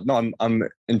wild. No, I'm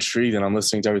intrigued and I'm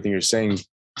listening to everything you're saying,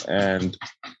 and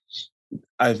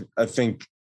I think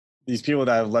these people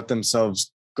that have let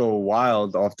themselves go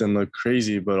wild often look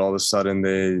crazy, but all of a sudden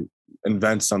they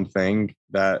invent something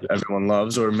that everyone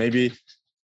loves, or maybe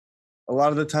a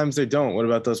lot of the times they don't. What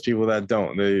about those people that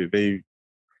don't? The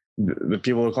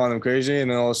people are calling them crazy,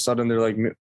 and then all of a sudden they're like,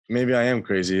 maybe I am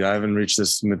crazy. I haven't reached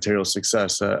this material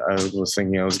success that I was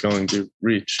thinking I was going to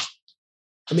reach.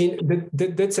 I mean,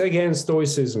 that's again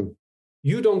Stoicism.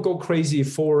 You don't go crazy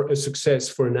for a success,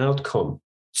 for an outcome.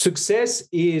 Success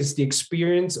is the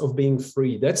experience of being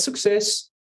free. That's success.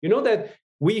 You know that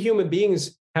we human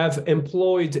beings have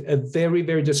employed a very,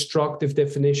 very destructive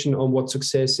definition on what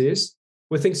success is.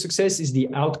 We think success is the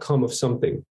outcome of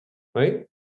something, right?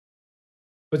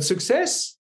 But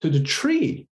success to the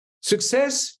tree,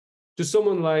 success to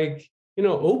someone like,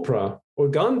 Oprah or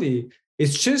Gandhi,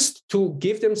 is just to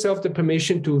give themselves the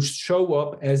permission to show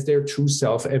up as their true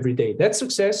self every day. That's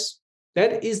success.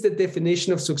 That is the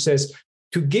definition of success.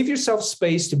 To give yourself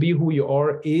space to be who you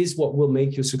are is what will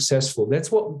make you successful.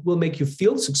 That's what will make you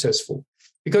feel successful.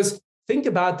 Because think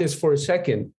about this for a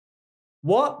second.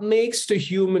 What makes the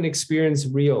human experience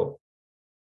real?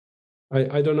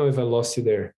 I don't know if I lost you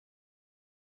there.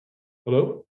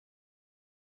 Hello?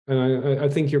 And I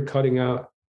think you're cutting out.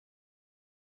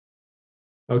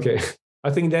 Okay. I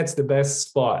think that's the best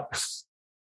spot.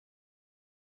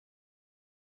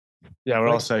 Yeah, we're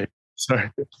all saying.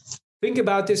 Sorry. Think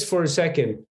about this for a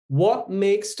second. What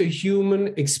makes the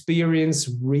human experience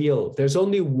real? There's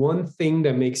only one thing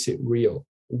that makes it real.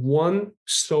 One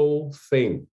sole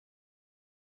thing.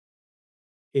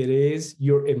 It is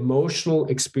your emotional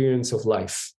experience of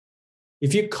life.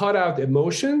 If you cut out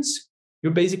emotions,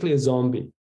 you're basically a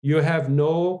zombie. You have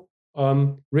no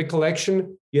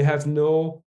recollection. You have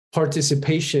no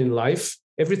participation in life.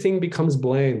 Everything becomes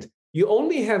bland. You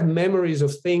only have memories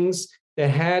of things that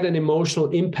had an emotional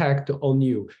impact on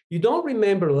you. You don't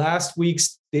remember last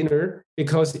week's dinner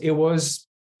because it was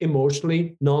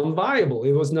emotionally non-viable.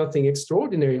 It was nothing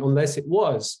extraordinary unless it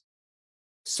was.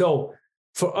 So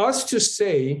for us to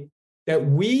say that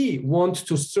we want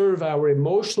to serve our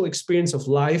emotional experience of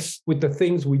life with the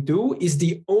things we do is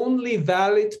the only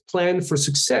valid plan for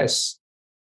success.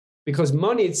 Because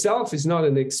money itself is not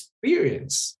an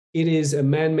experience. It is a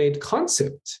man-made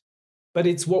concept. But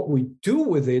it's what we do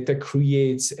with it that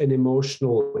creates an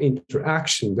emotional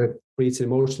interaction, that creates an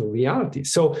emotional reality.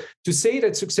 So to say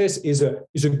that success is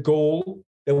a goal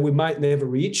that we might never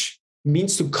reach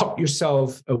means to cut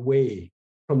yourself away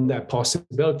from that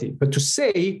possibility. But to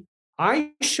say,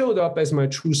 I showed up as my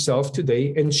true self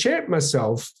today and shared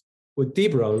myself with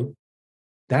Debron,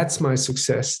 that's my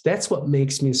success. That's what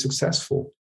makes me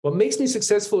successful. What makes me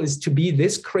successful is to be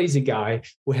this crazy guy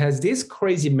who has this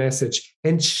crazy message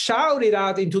and shout it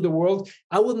out into the world.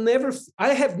 I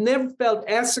have never felt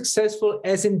as successful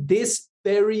as in this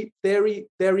very, very,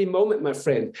 very moment, my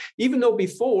friend. Even though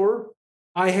before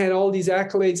I had all these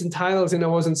accolades and titles and I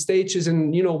was on stages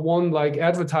and, won like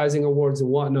advertising awards and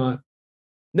whatnot.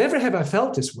 Never have I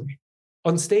felt this way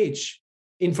on stage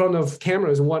in front of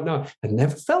cameras and whatnot. I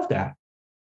never felt that.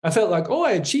 I felt like,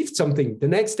 I achieved something. The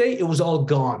next day, it was all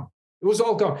gone. It was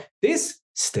all gone. This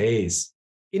stays.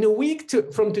 In a week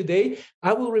from today,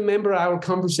 I will remember our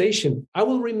conversation. I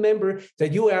will remember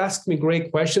that you asked me great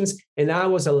questions and I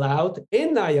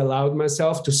allowed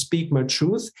myself to speak my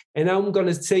truth. And I'm going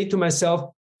to say to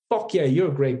myself, fuck yeah,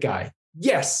 you're a great guy.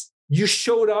 Yes, you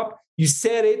showed up, you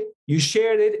said it, you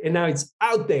shared it, and now it's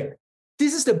out there.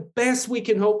 This is the best we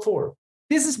can hope for.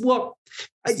 It's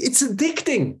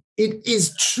addicting. It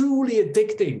is truly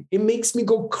addicting. It makes me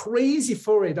go crazy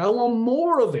for it. I want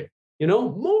more of it,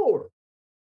 more.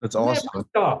 That's awesome.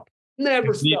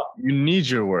 Never stop. You need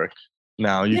your work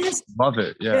now. You love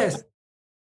it. Yeah.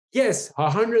 Yes.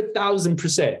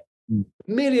 100,000%,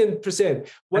 million%.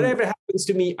 Whatever happens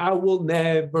to me, I will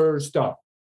never stop.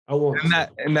 I won't.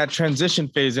 In that transition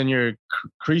phase in your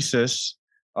crisis,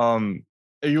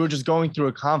 you were just going through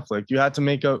a conflict. You had to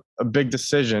make a big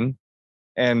decision,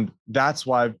 and that's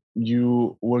why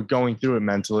you were going through it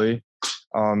mentally.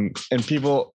 And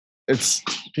people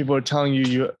are telling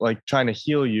you like trying to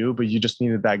heal you, but you just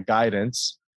needed that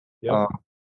guidance. Yep.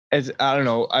 I don't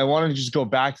know. I want to just go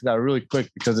back to that really quick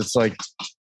because it's like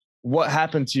what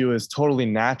happened to you is totally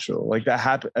natural. Like that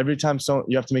happened every time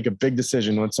you have to make a big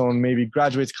decision. When someone maybe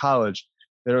graduates college,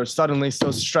 they're suddenly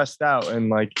so stressed out and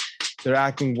like they're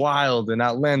acting wild and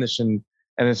outlandish, and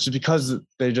it's just because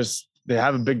they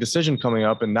have a big decision coming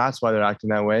up, and that's why they're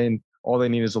acting that way. And all they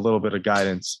need is a little bit of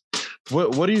guidance.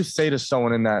 What do you say to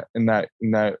someone in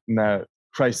that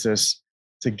crisis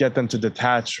to get them to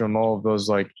detach from all of those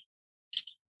like?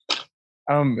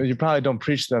 You probably don't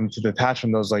preach them to detach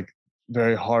from those like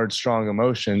very hard, strong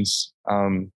emotions.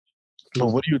 But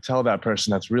what do you tell that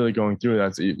person that's really going through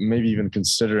that, that's maybe even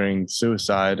considering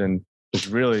suicide and is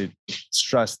really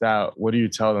stressed out? What do you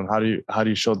tell them? How do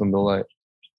you show them the light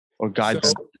or guide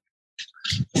them?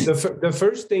 The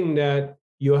first thing that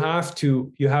you have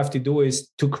to do is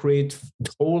to create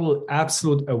total,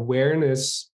 absolute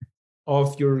awareness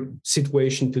of your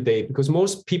situation today, because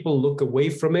most people look away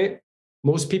from it.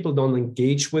 Most people don't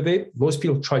engage with it. Most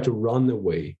people try to run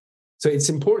away. So it's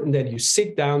important that you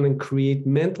sit down and create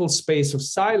mental space of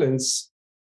silence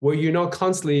where you're not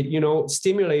constantly,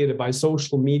 stimulated by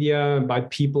social media and by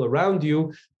people around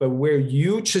you, but where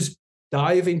you just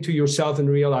dive into yourself and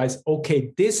realize,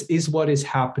 okay, this is what is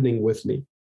happening with me.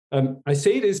 I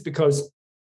say this because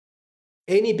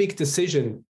any big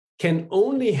decision can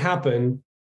only happen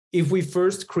if we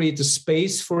first create the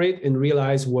space for it and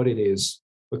realize what it is,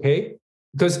 okay?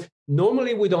 Because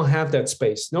normally we don't have that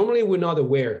space. Normally we're not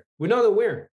aware. We're not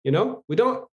aware,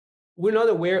 we're not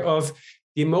aware of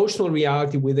the emotional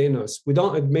reality within us. We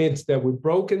don't admit that we're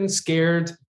broken,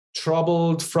 scared,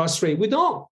 troubled, frustrated. We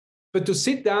don't. But to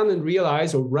sit down and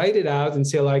realize or write it out and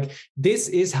say like, this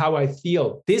is how I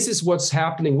feel. This is what's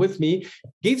happening with me,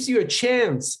 gives you a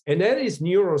chance. And that is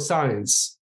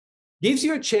neuroscience. Gives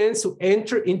you a chance to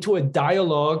enter into a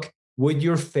dialogue with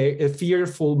your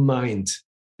fearful mind.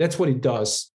 That's what it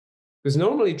does. Because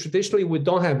normally, traditionally, we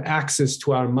don't have access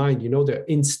to our mind. The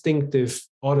instinctive,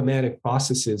 automatic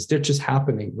processes, they're just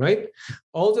happening, right?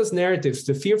 All those narratives,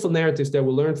 the fearful narratives that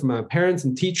we learn from our parents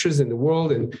and teachers in the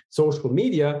world and social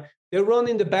media, they run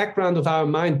in the background of our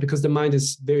mind because the mind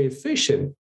is very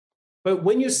efficient. But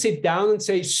when you sit down and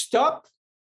say, stop,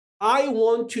 I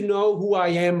want to know who I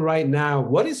am right now.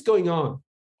 What is going on?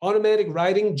 Automatic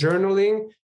writing, journaling,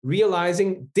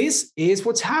 realizing this is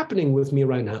what's happening with me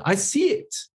right now. I see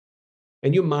it.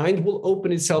 And your mind will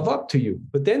open itself up to you.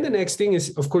 But then the next thing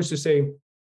is, of course, to say,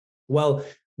 well,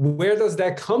 where does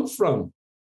that come from?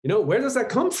 Where does that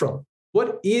come from?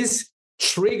 What is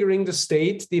triggering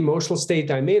the emotional state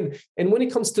I'm in? And when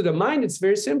it comes to the mind, it's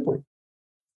very simple.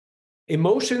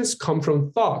 Emotions come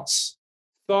from thoughts.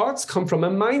 Thoughts come from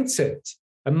a mindset.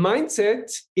 A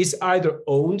mindset is either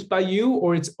owned by you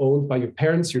or it's owned by your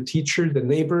parents, your teacher, the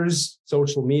neighbors,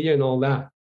 social media, and all that.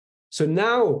 So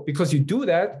now, because you do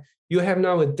that, you have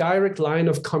now a direct line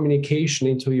of communication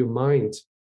into your mind.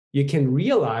 You can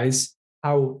realize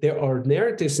how there are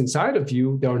narratives inside of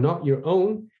you that are not your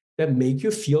own that make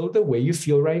you feel the way you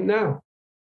feel right now.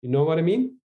 You know what I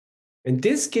mean? And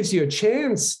this gives you a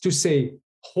chance to say,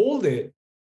 hold it.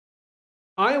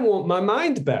 I want my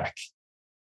mind back.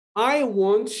 I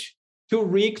want to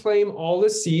reclaim all the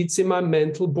seats in my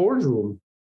mental boardroom.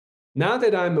 Now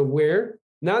that I'm aware,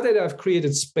 now that I've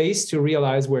created space to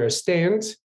realize where I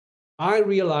stand, I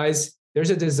realize there's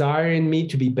a desire in me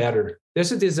to be better.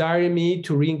 There's a desire in me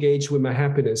to re-engage with my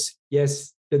happiness.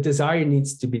 Yes, the desire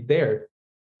needs to be there.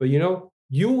 But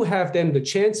you have then the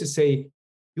chance to say,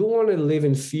 do I want to live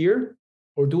in fear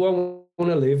or do I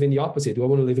want to live in the opposite? Do I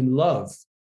want to live in love,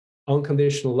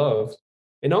 unconditional love?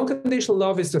 And unconditional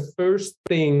love is the first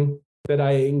thing that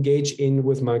I engage in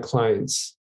with my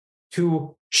clients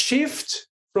to shift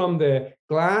from the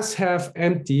glass half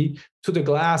empty to the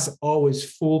glass always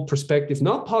full perspective,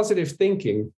 not positive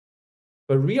thinking,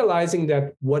 but realizing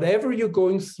that whatever you're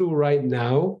going through right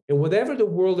now and whatever the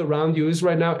world around you is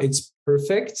right now, it's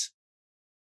perfect,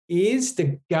 is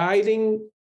the guiding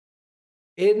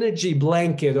energy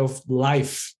blanket of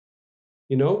life.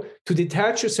 To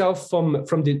detach yourself from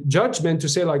the judgment, to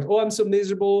say like, oh, I'm so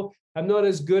miserable, I'm not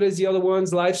as good as the other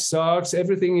ones, life sucks,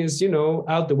 everything is,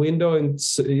 out the window and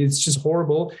it's just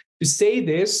horrible. To say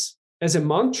this as a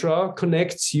mantra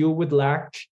connects you with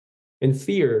lack and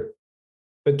fear.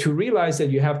 But to realize that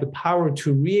you have the power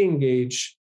to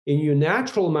re-engage in your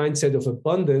natural mindset of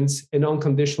abundance and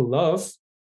unconditional love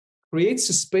creates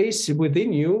a space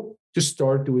within you to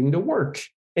start doing the work.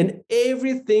 And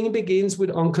everything begins with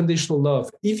unconditional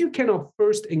love. If you cannot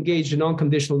first engage in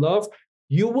unconditional love,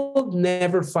 you will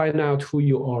never find out who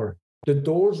you are. The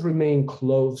doors remain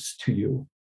closed to you.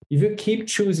 If you keep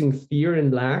choosing fear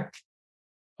and lack,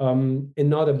 and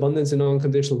not abundance and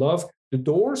unconditional love, the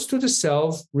doors to the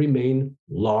self remain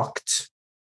locked.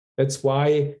 That's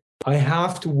why I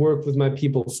have to work with my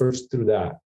people first through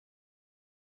that.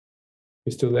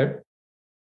 You still there?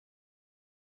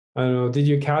 I don't know. Did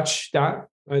you catch that?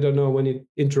 I don't know when it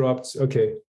interrupts.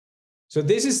 Okay. So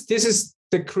this is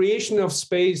the creation of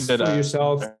space for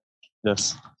yourself.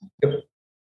 Yes. Yep.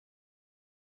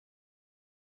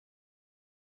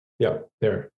 Yeah,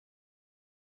 there.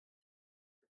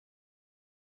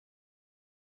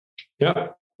 Yeah.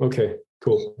 Okay,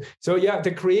 cool. So yeah,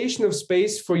 the creation of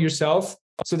space for yourself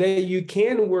so that you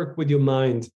can work with your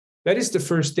mind. That is the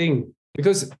first thing,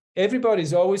 because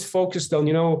everybody's always focused on,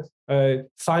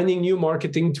 finding new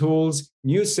marketing tools,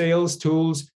 new sales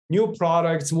tools, new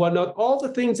products, and whatnot, all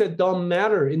the things that don't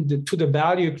matter to the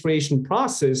value creation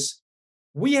process.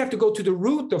 We have to go to the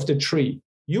root of the tree.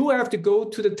 You have to go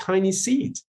to the tiny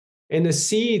seed. And the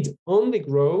seed only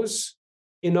grows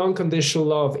in unconditional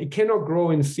love. It cannot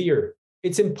grow in fear.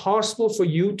 It's impossible for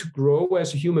you to grow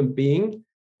as a human being,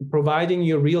 providing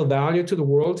your real value to the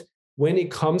world. When it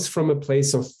comes from a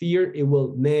place of fear, it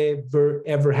will never,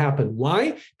 ever happen.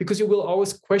 Why? Because you will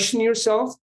always question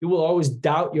yourself. You will always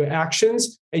doubt your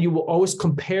actions, and you will always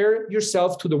compare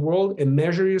yourself to the world and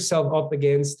measure yourself up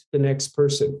against the next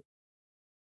person.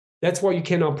 That's why you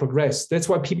cannot progress. That's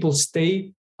why people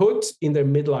stay put in their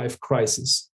midlife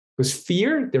crisis, because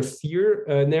their fear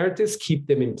narratives keep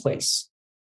them in place.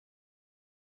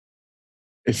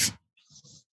 If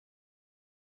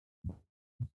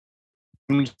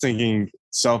I'm just thinking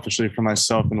selfishly for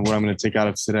myself and what I'm going to take out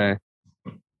of today,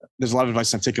 there's a lot of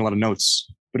advice. I'm taking a lot of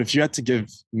notes. But if you had to give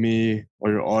me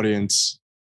or your audience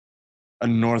a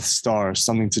North Star,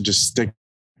 something to just stick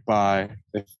by,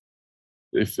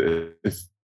 if anything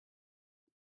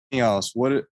else,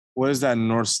 what is that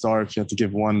North Star? If you had to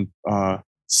give one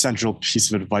central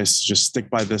piece of advice, just stick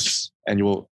by this, and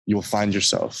you will find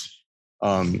yourself,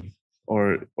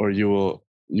 or you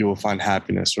will find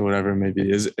happiness, or whatever it may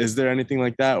be. Is there anything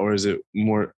like that, or is it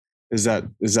more? Is that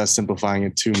simplifying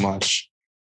it too much?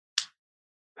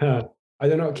 I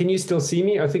don't know. Can you still see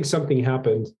me? I think something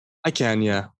happened. I can,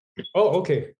 yeah. Oh,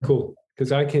 okay, cool.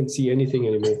 Because I can't see anything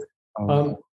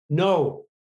anymore. No,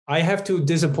 I have to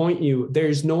disappoint you. There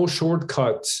is no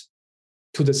shortcut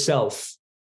to the self.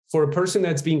 For a person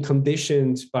that's been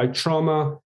conditioned by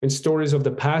trauma and stories of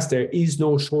the past, there is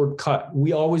no shortcut.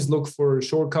 We always look for a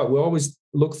shortcut. We always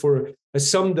look for a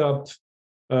summed up,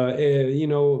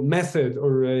 method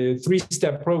or a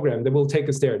 3-step program that will take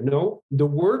us there. No, the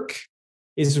work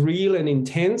is real and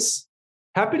intense.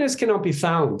 Happiness cannot be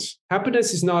found.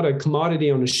 Happiness is not a commodity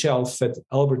on a shelf at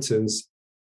Albertsons.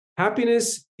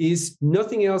 Happiness is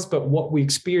nothing else but what we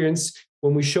experience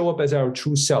when we show up as our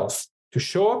true self. To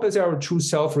show up as our true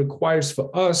self requires for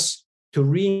us to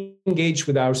re-engage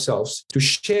with ourselves, to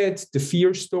shed the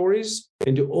fear stories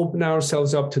and to open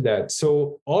ourselves up to that.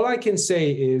 So all I can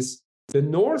say is the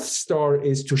North Star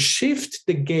is to shift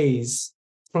the gaze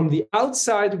from the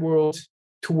outside world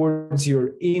towards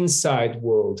your inside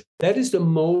world. That is the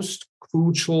most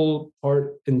crucial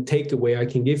part and takeaway I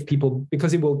can give people,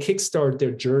 because it will kickstart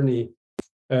their journey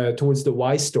towards the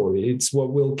why story. It's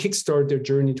what will kickstart their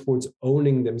journey towards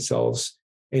owning themselves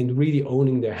and really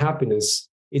owning their happiness.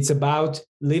 It's about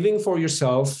living for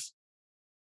yourself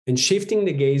and shifting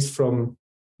the gaze from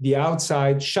the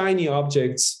outside shiny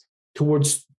objects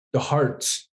towards the heart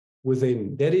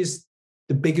within. That is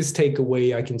the biggest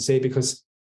takeaway I can say, because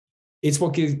it's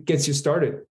what gets you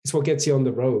started. It's what gets you on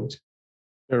the road.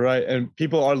 You're right. And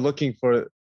people are looking for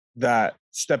that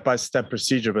step-by-step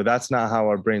procedure, but that's not how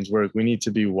our brains work. We need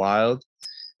to be wild.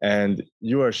 And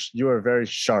you are very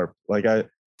sharp. Like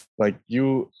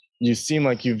you you seem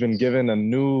like you've been given a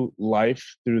new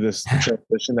life through this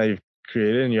transition that you've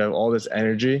created, and you have all this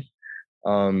energy.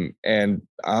 And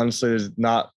honestly,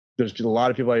 there's a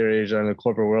lot of people at your age that are in the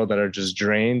corporate world that are just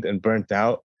drained and burnt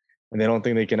out, and they don't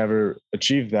think they can ever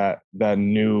achieve that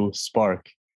new spark.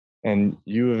 And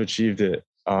you have achieved it,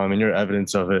 and you're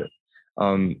evidence of it.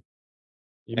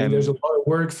 You mean there's a lot of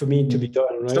work for me to be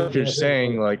done, right? Stuff you're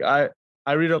saying, like I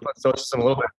read up on Stoicism a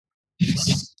little bit.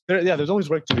 There's always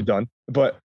work to be done,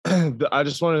 but I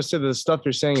just wanted to say that the stuff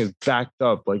you're saying is backed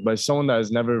up, like by someone that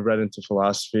has never read into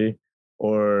philosophy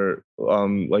or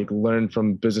like learned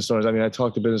from business owners. I mean, I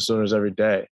talk to business owners every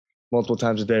day, multiple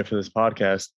times a day for this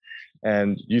podcast,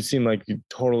 and you seem like you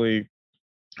totally,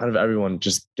 out of everyone,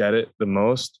 just get it the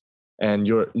most, and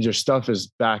your stuff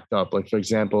is backed up. Like, for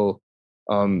example,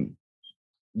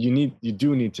 you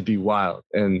do need to be wild,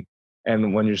 and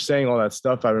when you're saying all that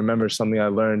stuff, I remember something I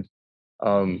learned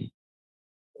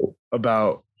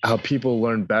about how people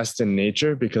learn best in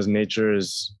nature, because nature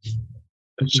it's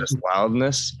just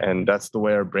wildness, and that's the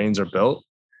way our brains are built.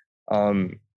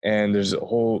 And there's a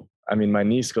whole, I mean, my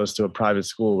niece goes to a private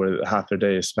school where half their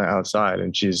day is spent outside,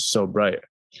 and she's so bright.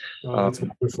 Oh, that's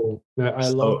wonderful. I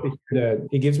love to hear that.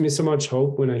 It gives me so much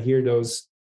hope when I hear those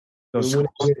when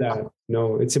I hear that.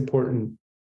 No, it's important.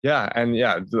 Yeah. And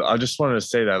yeah, I just wanted to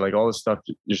say that, like, all the stuff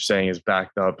you're saying is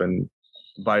backed up, and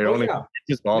by your own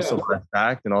experiences, but also by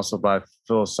fact, and also by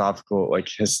philosophical, like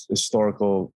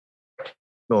historical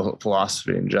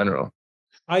philosophy in general.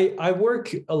 I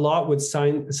work a lot with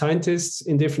scientists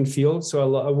in different fields.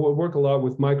 So I work a lot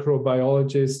with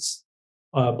microbiologists,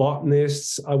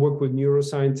 botanists. I work with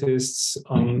neuroscientists.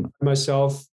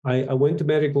 Myself, I went to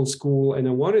medical school, and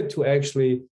I wanted to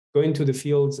actually go into the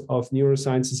fields of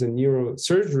neurosciences and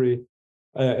neurosurgery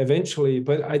eventually.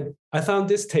 But I found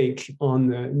this take on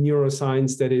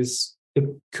neuroscience that is a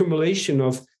accumulation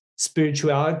of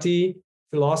spirituality,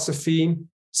 philosophy,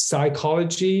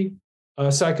 psychology,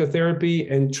 psychotherapy,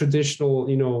 and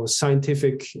traditional,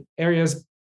 scientific areas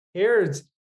paired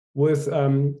with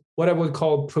what I would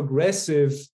call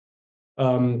progressive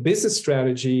business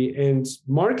strategy and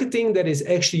marketing that is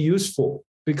actually useful,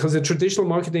 because the traditional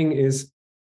marketing is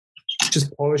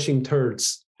just polishing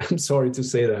turds. I'm sorry to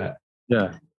say that.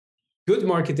 Yeah. Good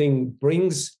marketing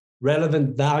brings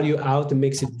relevant value out and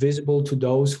makes it visible to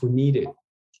those who need it.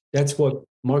 That's what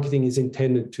marketing is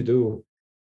intended to do.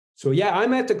 So yeah,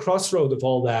 I'm at the crossroad of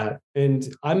all that. And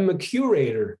I'm a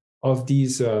curator of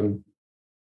these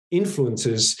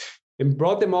influences, and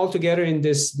brought them all together in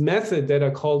this method that I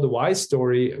call the why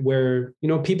story, where,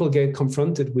 people get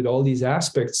confronted with all these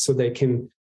aspects so they can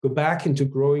go back into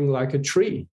growing like a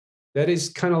tree. That is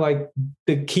kind of like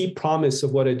the key promise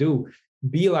of what I do.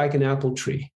 Be like an apple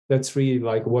tree. That's really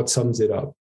like what sums it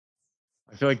up.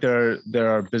 I feel like there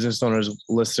are business owners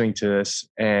listening to this,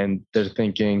 and they're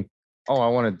thinking, oh, I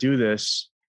want to do this,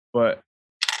 but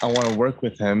I want to work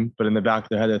with him. But in the back of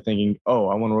their head, they're thinking, oh,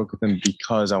 I want to work with him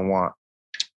because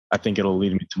I think it'll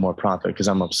lead me to more profit, because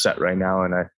I'm upset right now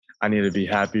and I need to be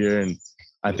happier. And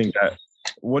I think that,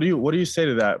 what do you say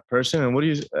to that person?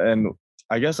 And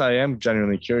I guess I am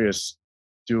genuinely curious,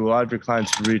 do a lot of your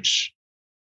clients reach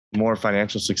more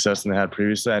financial success than they had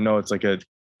previously? I know it's like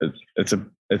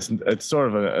it's sort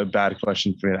of a bad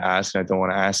question for me to ask, and I don't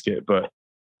want to ask it, but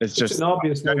it's just an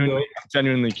obvious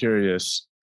genuinely curious.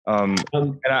 And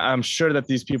I'm sure that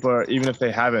these people are, even if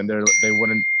they haven't,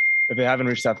 if they haven't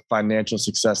reached that financial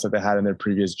success that they had in their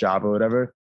previous job or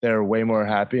whatever, they're way more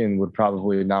happy and would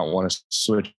probably not want to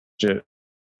switch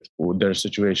their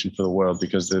situation for the world,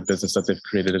 because the business that they've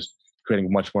created is creating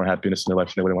much more happiness in their life,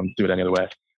 and they wouldn't want to do it any other way.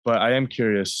 But I am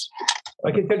curious.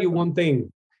 I can tell you one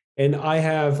thing, and I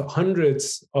have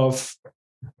hundreds of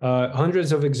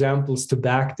examples to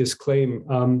back this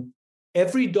claim.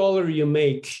 Every dollar you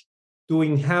make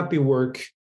doing happy work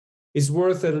is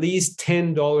worth at least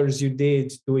 $10 you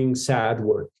did doing sad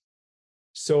work.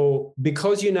 So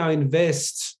because you now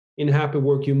invest in happy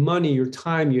work, your money, your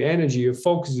time, your energy, your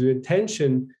focus, your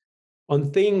attention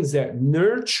on things that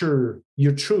nurture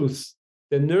your truth,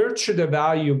 that nurture the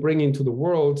value you bring into the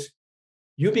world,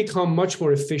 you become much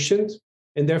more efficient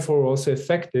and therefore also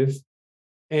effective.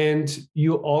 And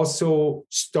you also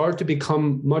start to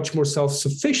become much more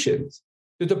self-sufficient,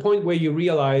 to the point where you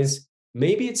realize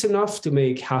maybe it's enough to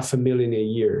make $500,000 a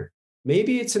year.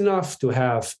 Maybe it's enough to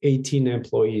have 18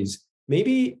 employees.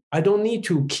 Maybe I don't need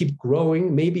to keep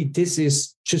growing. Maybe this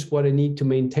is just what I need to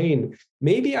maintain.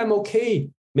 Maybe I'm okay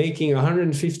making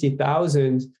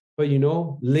 150,000, but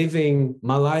living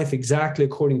my life exactly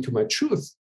according to my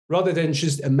truth, rather than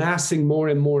just amassing more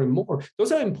and more and more.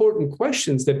 Those are important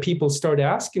questions that people start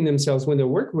asking themselves when they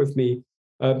work with me.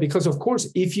 Because of course,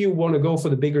 if you want to go for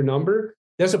the bigger number,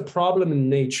 there's a problem in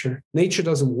nature. Nature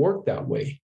doesn't work that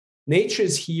way. Nature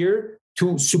is here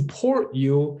to support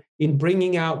you in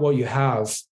bringing out what you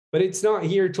have, but it's not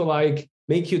here to like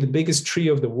make you the biggest tree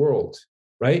of the world,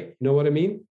 right? You know what I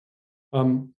mean?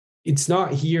 It's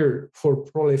not here for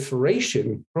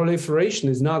proliferation. Proliferation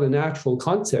is not a natural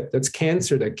concept. That's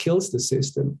cancer that kills the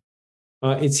system.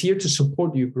 It's here to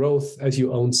support your growth as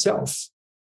your own self.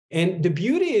 And the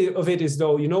beauty of it is,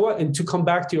 though, you know what? And to come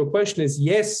back to your question is,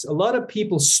 yes, a lot of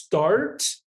people start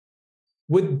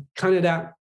with kind of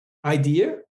that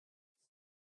idea.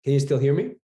 Can you still hear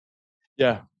me?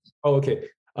 Yeah. Oh, okay.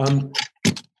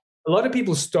 A lot of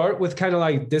people start with kind of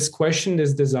like this question,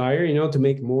 this desire, you know, to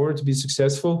make more, to be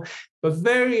successful. But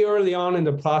very early on in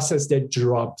the process, they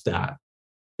drop that.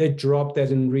 They drop that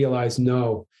and realize,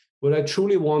 no, what I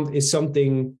truly want is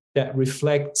something that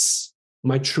reflects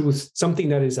my truth, something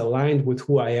that is aligned with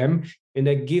who I am, and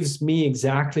that gives me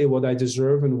exactly what I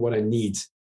deserve and what I need.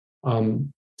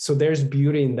 So there's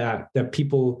beauty in that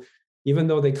people, even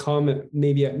though they come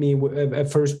maybe at me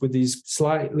at first with these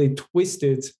slightly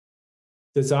twisted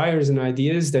desires and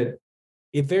ideas, that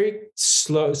it very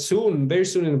soon in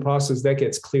the process, that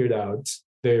gets cleared out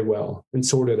very well and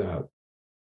sorted out.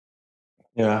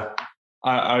 Yeah.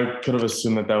 I could have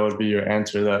assumed that would be your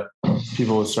answer, that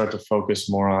people would start to focus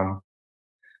more on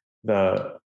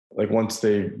once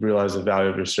they realize the value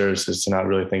of your services, to not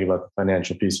really think about the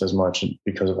financial piece as much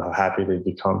because of how happy they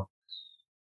become.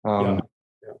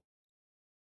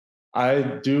 I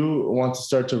do want to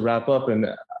start to wrap up and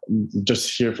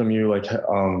just hear from you, like,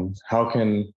 how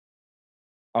can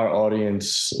our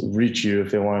audience reach you if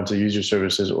they wanted to use your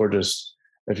services, or just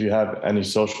if you have any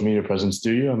social media presence?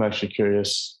 Do you? I'm actually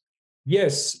curious.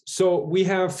 Yes. So we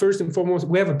have, first and foremost,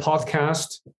 we have a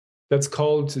podcast that's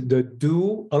called the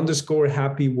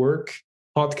Do_Happy Work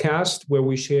podcast, where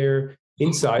we share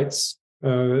insights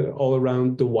all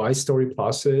around the why story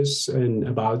process and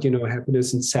about,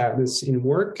 happiness and sadness in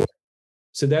work.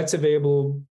 So that's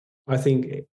available, I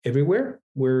think, everywhere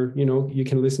where, you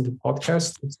can listen to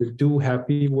podcasts. It's the Do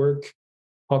Happy Work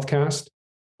podcast.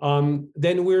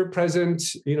 Then we're present,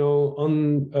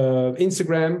 on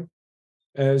Instagram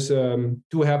as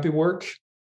Do Happy Work,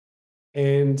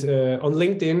 and on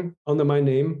LinkedIn under my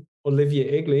name,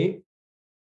 Olivier Egli.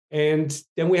 And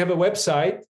then we have a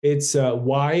website. It's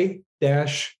y-story.com.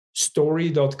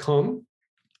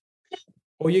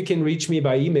 Or you can reach me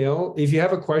by email. If you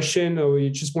have a question or you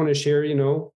just want to share,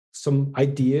 some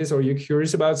ideas, or you're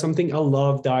curious about something, I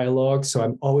love dialogue, so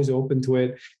I'm always open to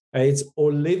it. It's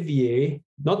Olivier,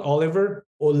 not Oliver,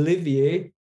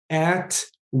 Olivier at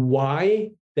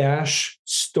y-story.com.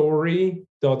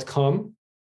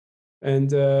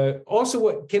 And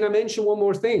also, can I mention one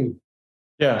more thing?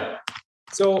 Yeah.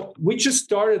 So we just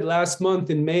started last month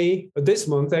in May, this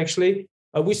month actually,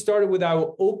 we started with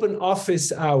our open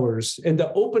office hours. And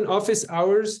the open office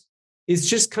hours is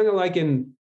just kind of like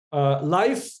an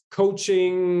life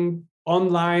coaching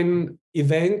online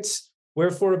event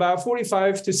where for about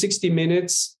 45 to 60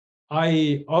 minutes,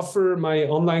 I offer my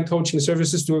online coaching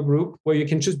services to a group where you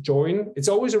can just join. It's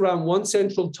always around one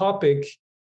central topic,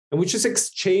 and we just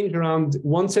exchange around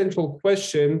one central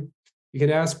question. You can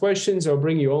ask questions or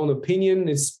bring your own opinion.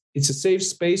 It's a safe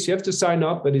space. You have to sign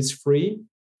up, but it's free.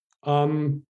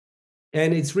 And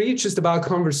it's really just about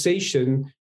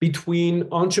conversation between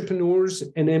entrepreneurs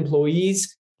and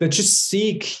employees that just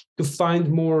seek to find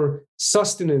more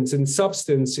sustenance and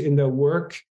substance in their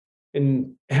work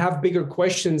and have bigger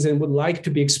questions and would like to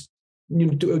be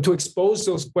to expose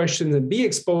those questions and be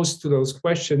exposed to those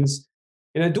questions.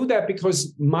 And I do that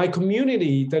because my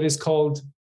community that is called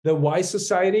the Y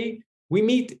Society, we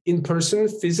meet in person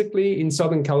physically in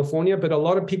Southern California, but a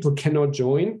lot of people cannot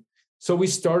join. So we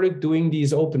started doing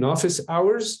these open office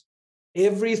hours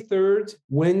every third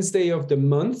Wednesday of the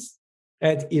month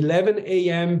at 11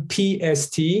 a.m.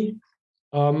 PST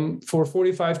for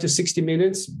 45 to 60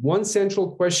 minutes. One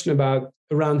central question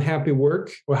around happy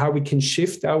work, or how we can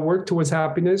shift our work towards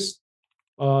happiness.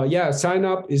 Sign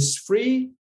up is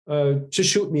free. Just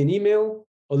shoot me an email,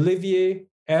 Olivier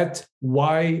at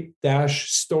y-story.com.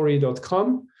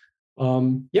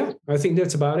 I think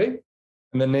that's about it.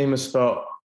 And the name is spelled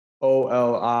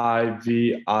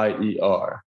Olivier,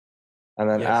 and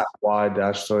then at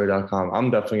y-story.com.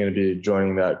 I'm definitely going to be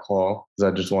joining that call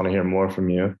because I just want to hear more from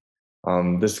you.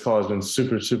 This call has been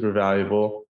super, super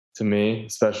valuable to me,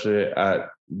 especially at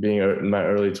being in my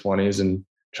early 20s and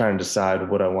trying to decide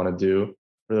what I want to do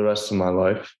for the rest of my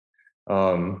life.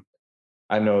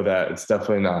 I know that it's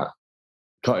definitely not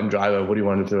cut and dry. Like, what do you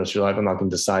want to do for the rest of your life? I'm not going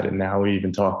to decide it now. We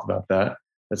even talked about that.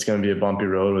 it's going to be a bumpy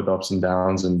road with ups and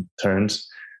downs and turns.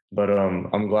 But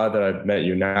I'm glad that I've met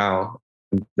you now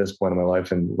at this point in my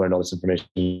life and learned all this information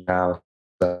now,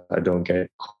 that I don't get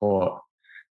caught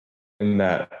in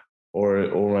that. Or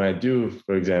when I do,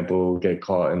 for example, get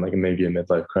caught in like maybe a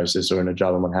midlife crisis or in a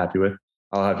job I'm unhappy with,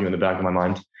 I'll have you in the back of my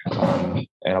mind. And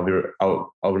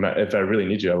I'll if I really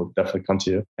need you, I will definitely come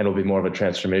to you, and it'll be more of a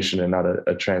transformation and not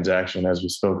a transaction, as we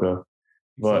spoke of.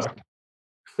 But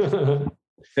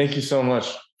thank you so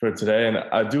much for today. And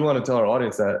I do want to tell our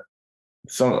audience that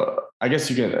I guess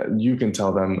you can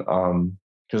tell them,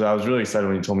 because I was really excited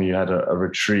when you told me you had a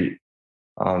retreat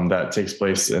that takes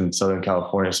place in Southern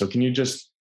California. So can you just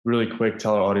really quick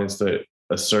tell our audience the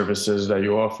services that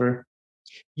you offer?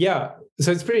 Yeah,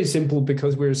 so it's pretty simple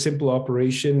because we're a simple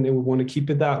operation and we want to keep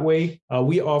it that way.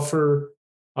 We offer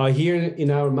here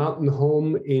in our mountain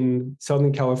home in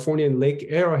Southern California in Lake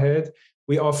Arrowhead,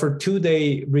 we offer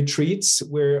 2-day retreats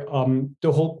where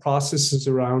the whole process is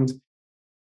around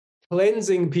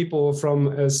cleansing people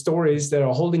from stories that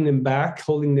are holding them back,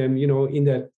 holding them, in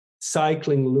that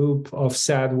cycling loop of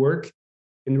sad work,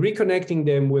 and reconnecting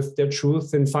them with their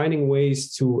truth and finding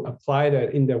ways to apply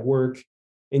that in their work.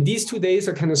 And these 2 days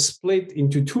are kind of split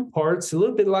into 2 parts, a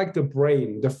little bit like the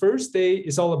brain. The first day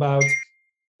is all about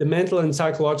the mental and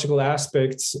psychological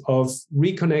aspects of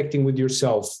reconnecting with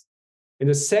yourself. And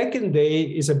the second day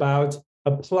is about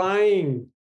applying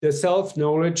the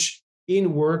self-knowledge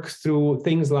in work through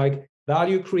things like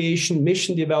value creation,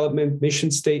 mission development,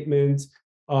 mission statement,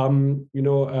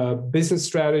 business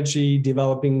strategy,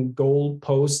 developing goal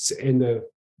posts and the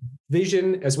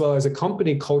vision, as well as a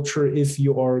company culture if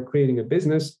you are creating a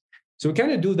business. So we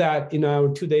kind of do that in our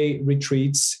 2-day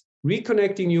retreats,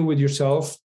 reconnecting you with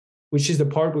yourself, which is the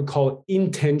part we call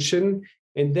intention,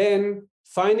 and then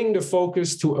finding the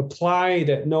focus to apply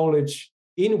that knowledge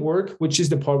in work, which is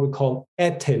the part we call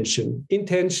attention.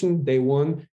 Intention, day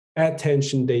 1,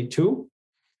 attention, day 2.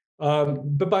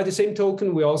 But by the same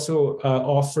token, we also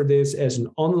offer this as an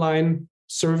online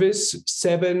service,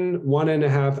 7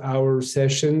 1.5-hour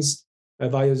sessions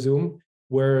via Zoom,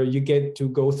 where you get to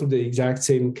go through the exact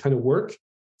same kind of work.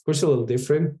 Of course, a little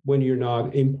different when you're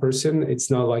not in person. It's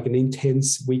not like an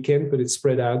intense weekend, but it's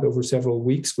spread out over several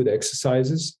weeks with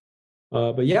exercises.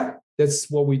 But yeah, that's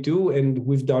what we do. And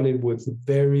we've done it with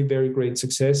very, very great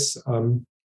success.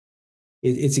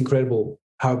 It's incredible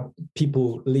how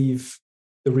people leave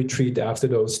the retreat after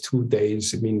those 2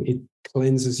 days. I mean, it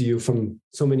cleanses you from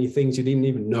so many things you didn't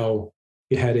even know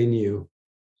you had in you.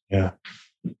 Yeah.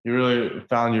 You really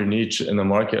found your niche in the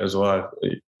market as well,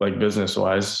 like business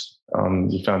wise.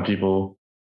 You found people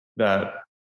that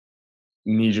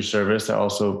need your service that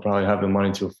also probably have the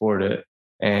money to afford it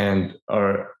and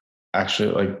are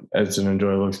actually like, it's an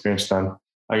enjoyable experience to them.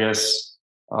 I guess,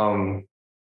 I'm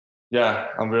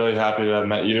really happy to have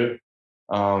met you.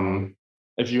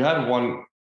 If you had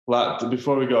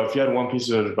before we go, if you had one piece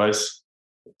of advice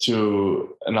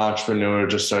to an entrepreneur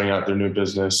just starting out their new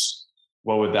business,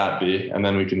 what would that be? And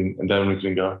then we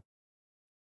can go.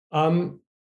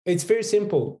 It's very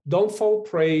simple. Don't fall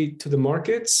prey to the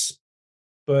markets,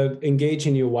 but engage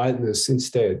in your wildness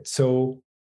instead. So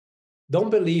don't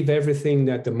believe everything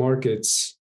that the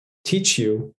markets teach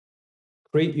you.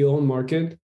 Create your own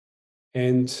market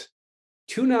and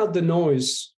tune out the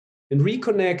noise and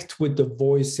reconnect with the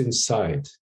voice inside.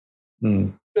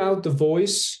 Tune out the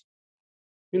voice,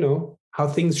 how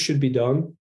things should be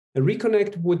done, and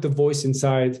reconnect with the voice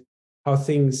inside, how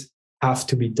things have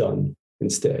to be done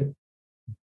instead.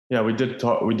 Yeah, we did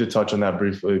touch on that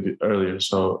briefly earlier,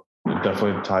 so it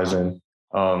definitely ties in.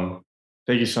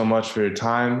 Thank you so much for your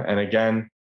time. And again,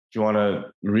 if you want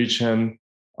to reach him,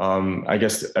 I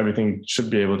guess everything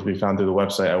should be able to be found through the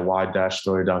website at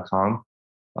y-story.com.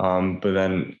 But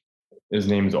then his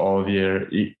name is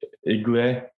Olivier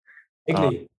Egli.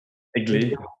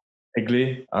 Egli.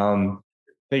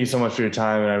 Thank you so much for your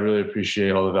time, and I really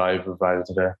appreciate all the value you provided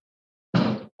today.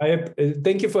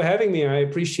 Thank you for having me. I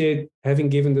appreciate having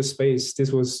given the space.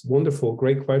 This was wonderful.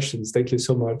 Great questions. Thank you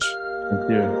so much.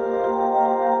 Thank you.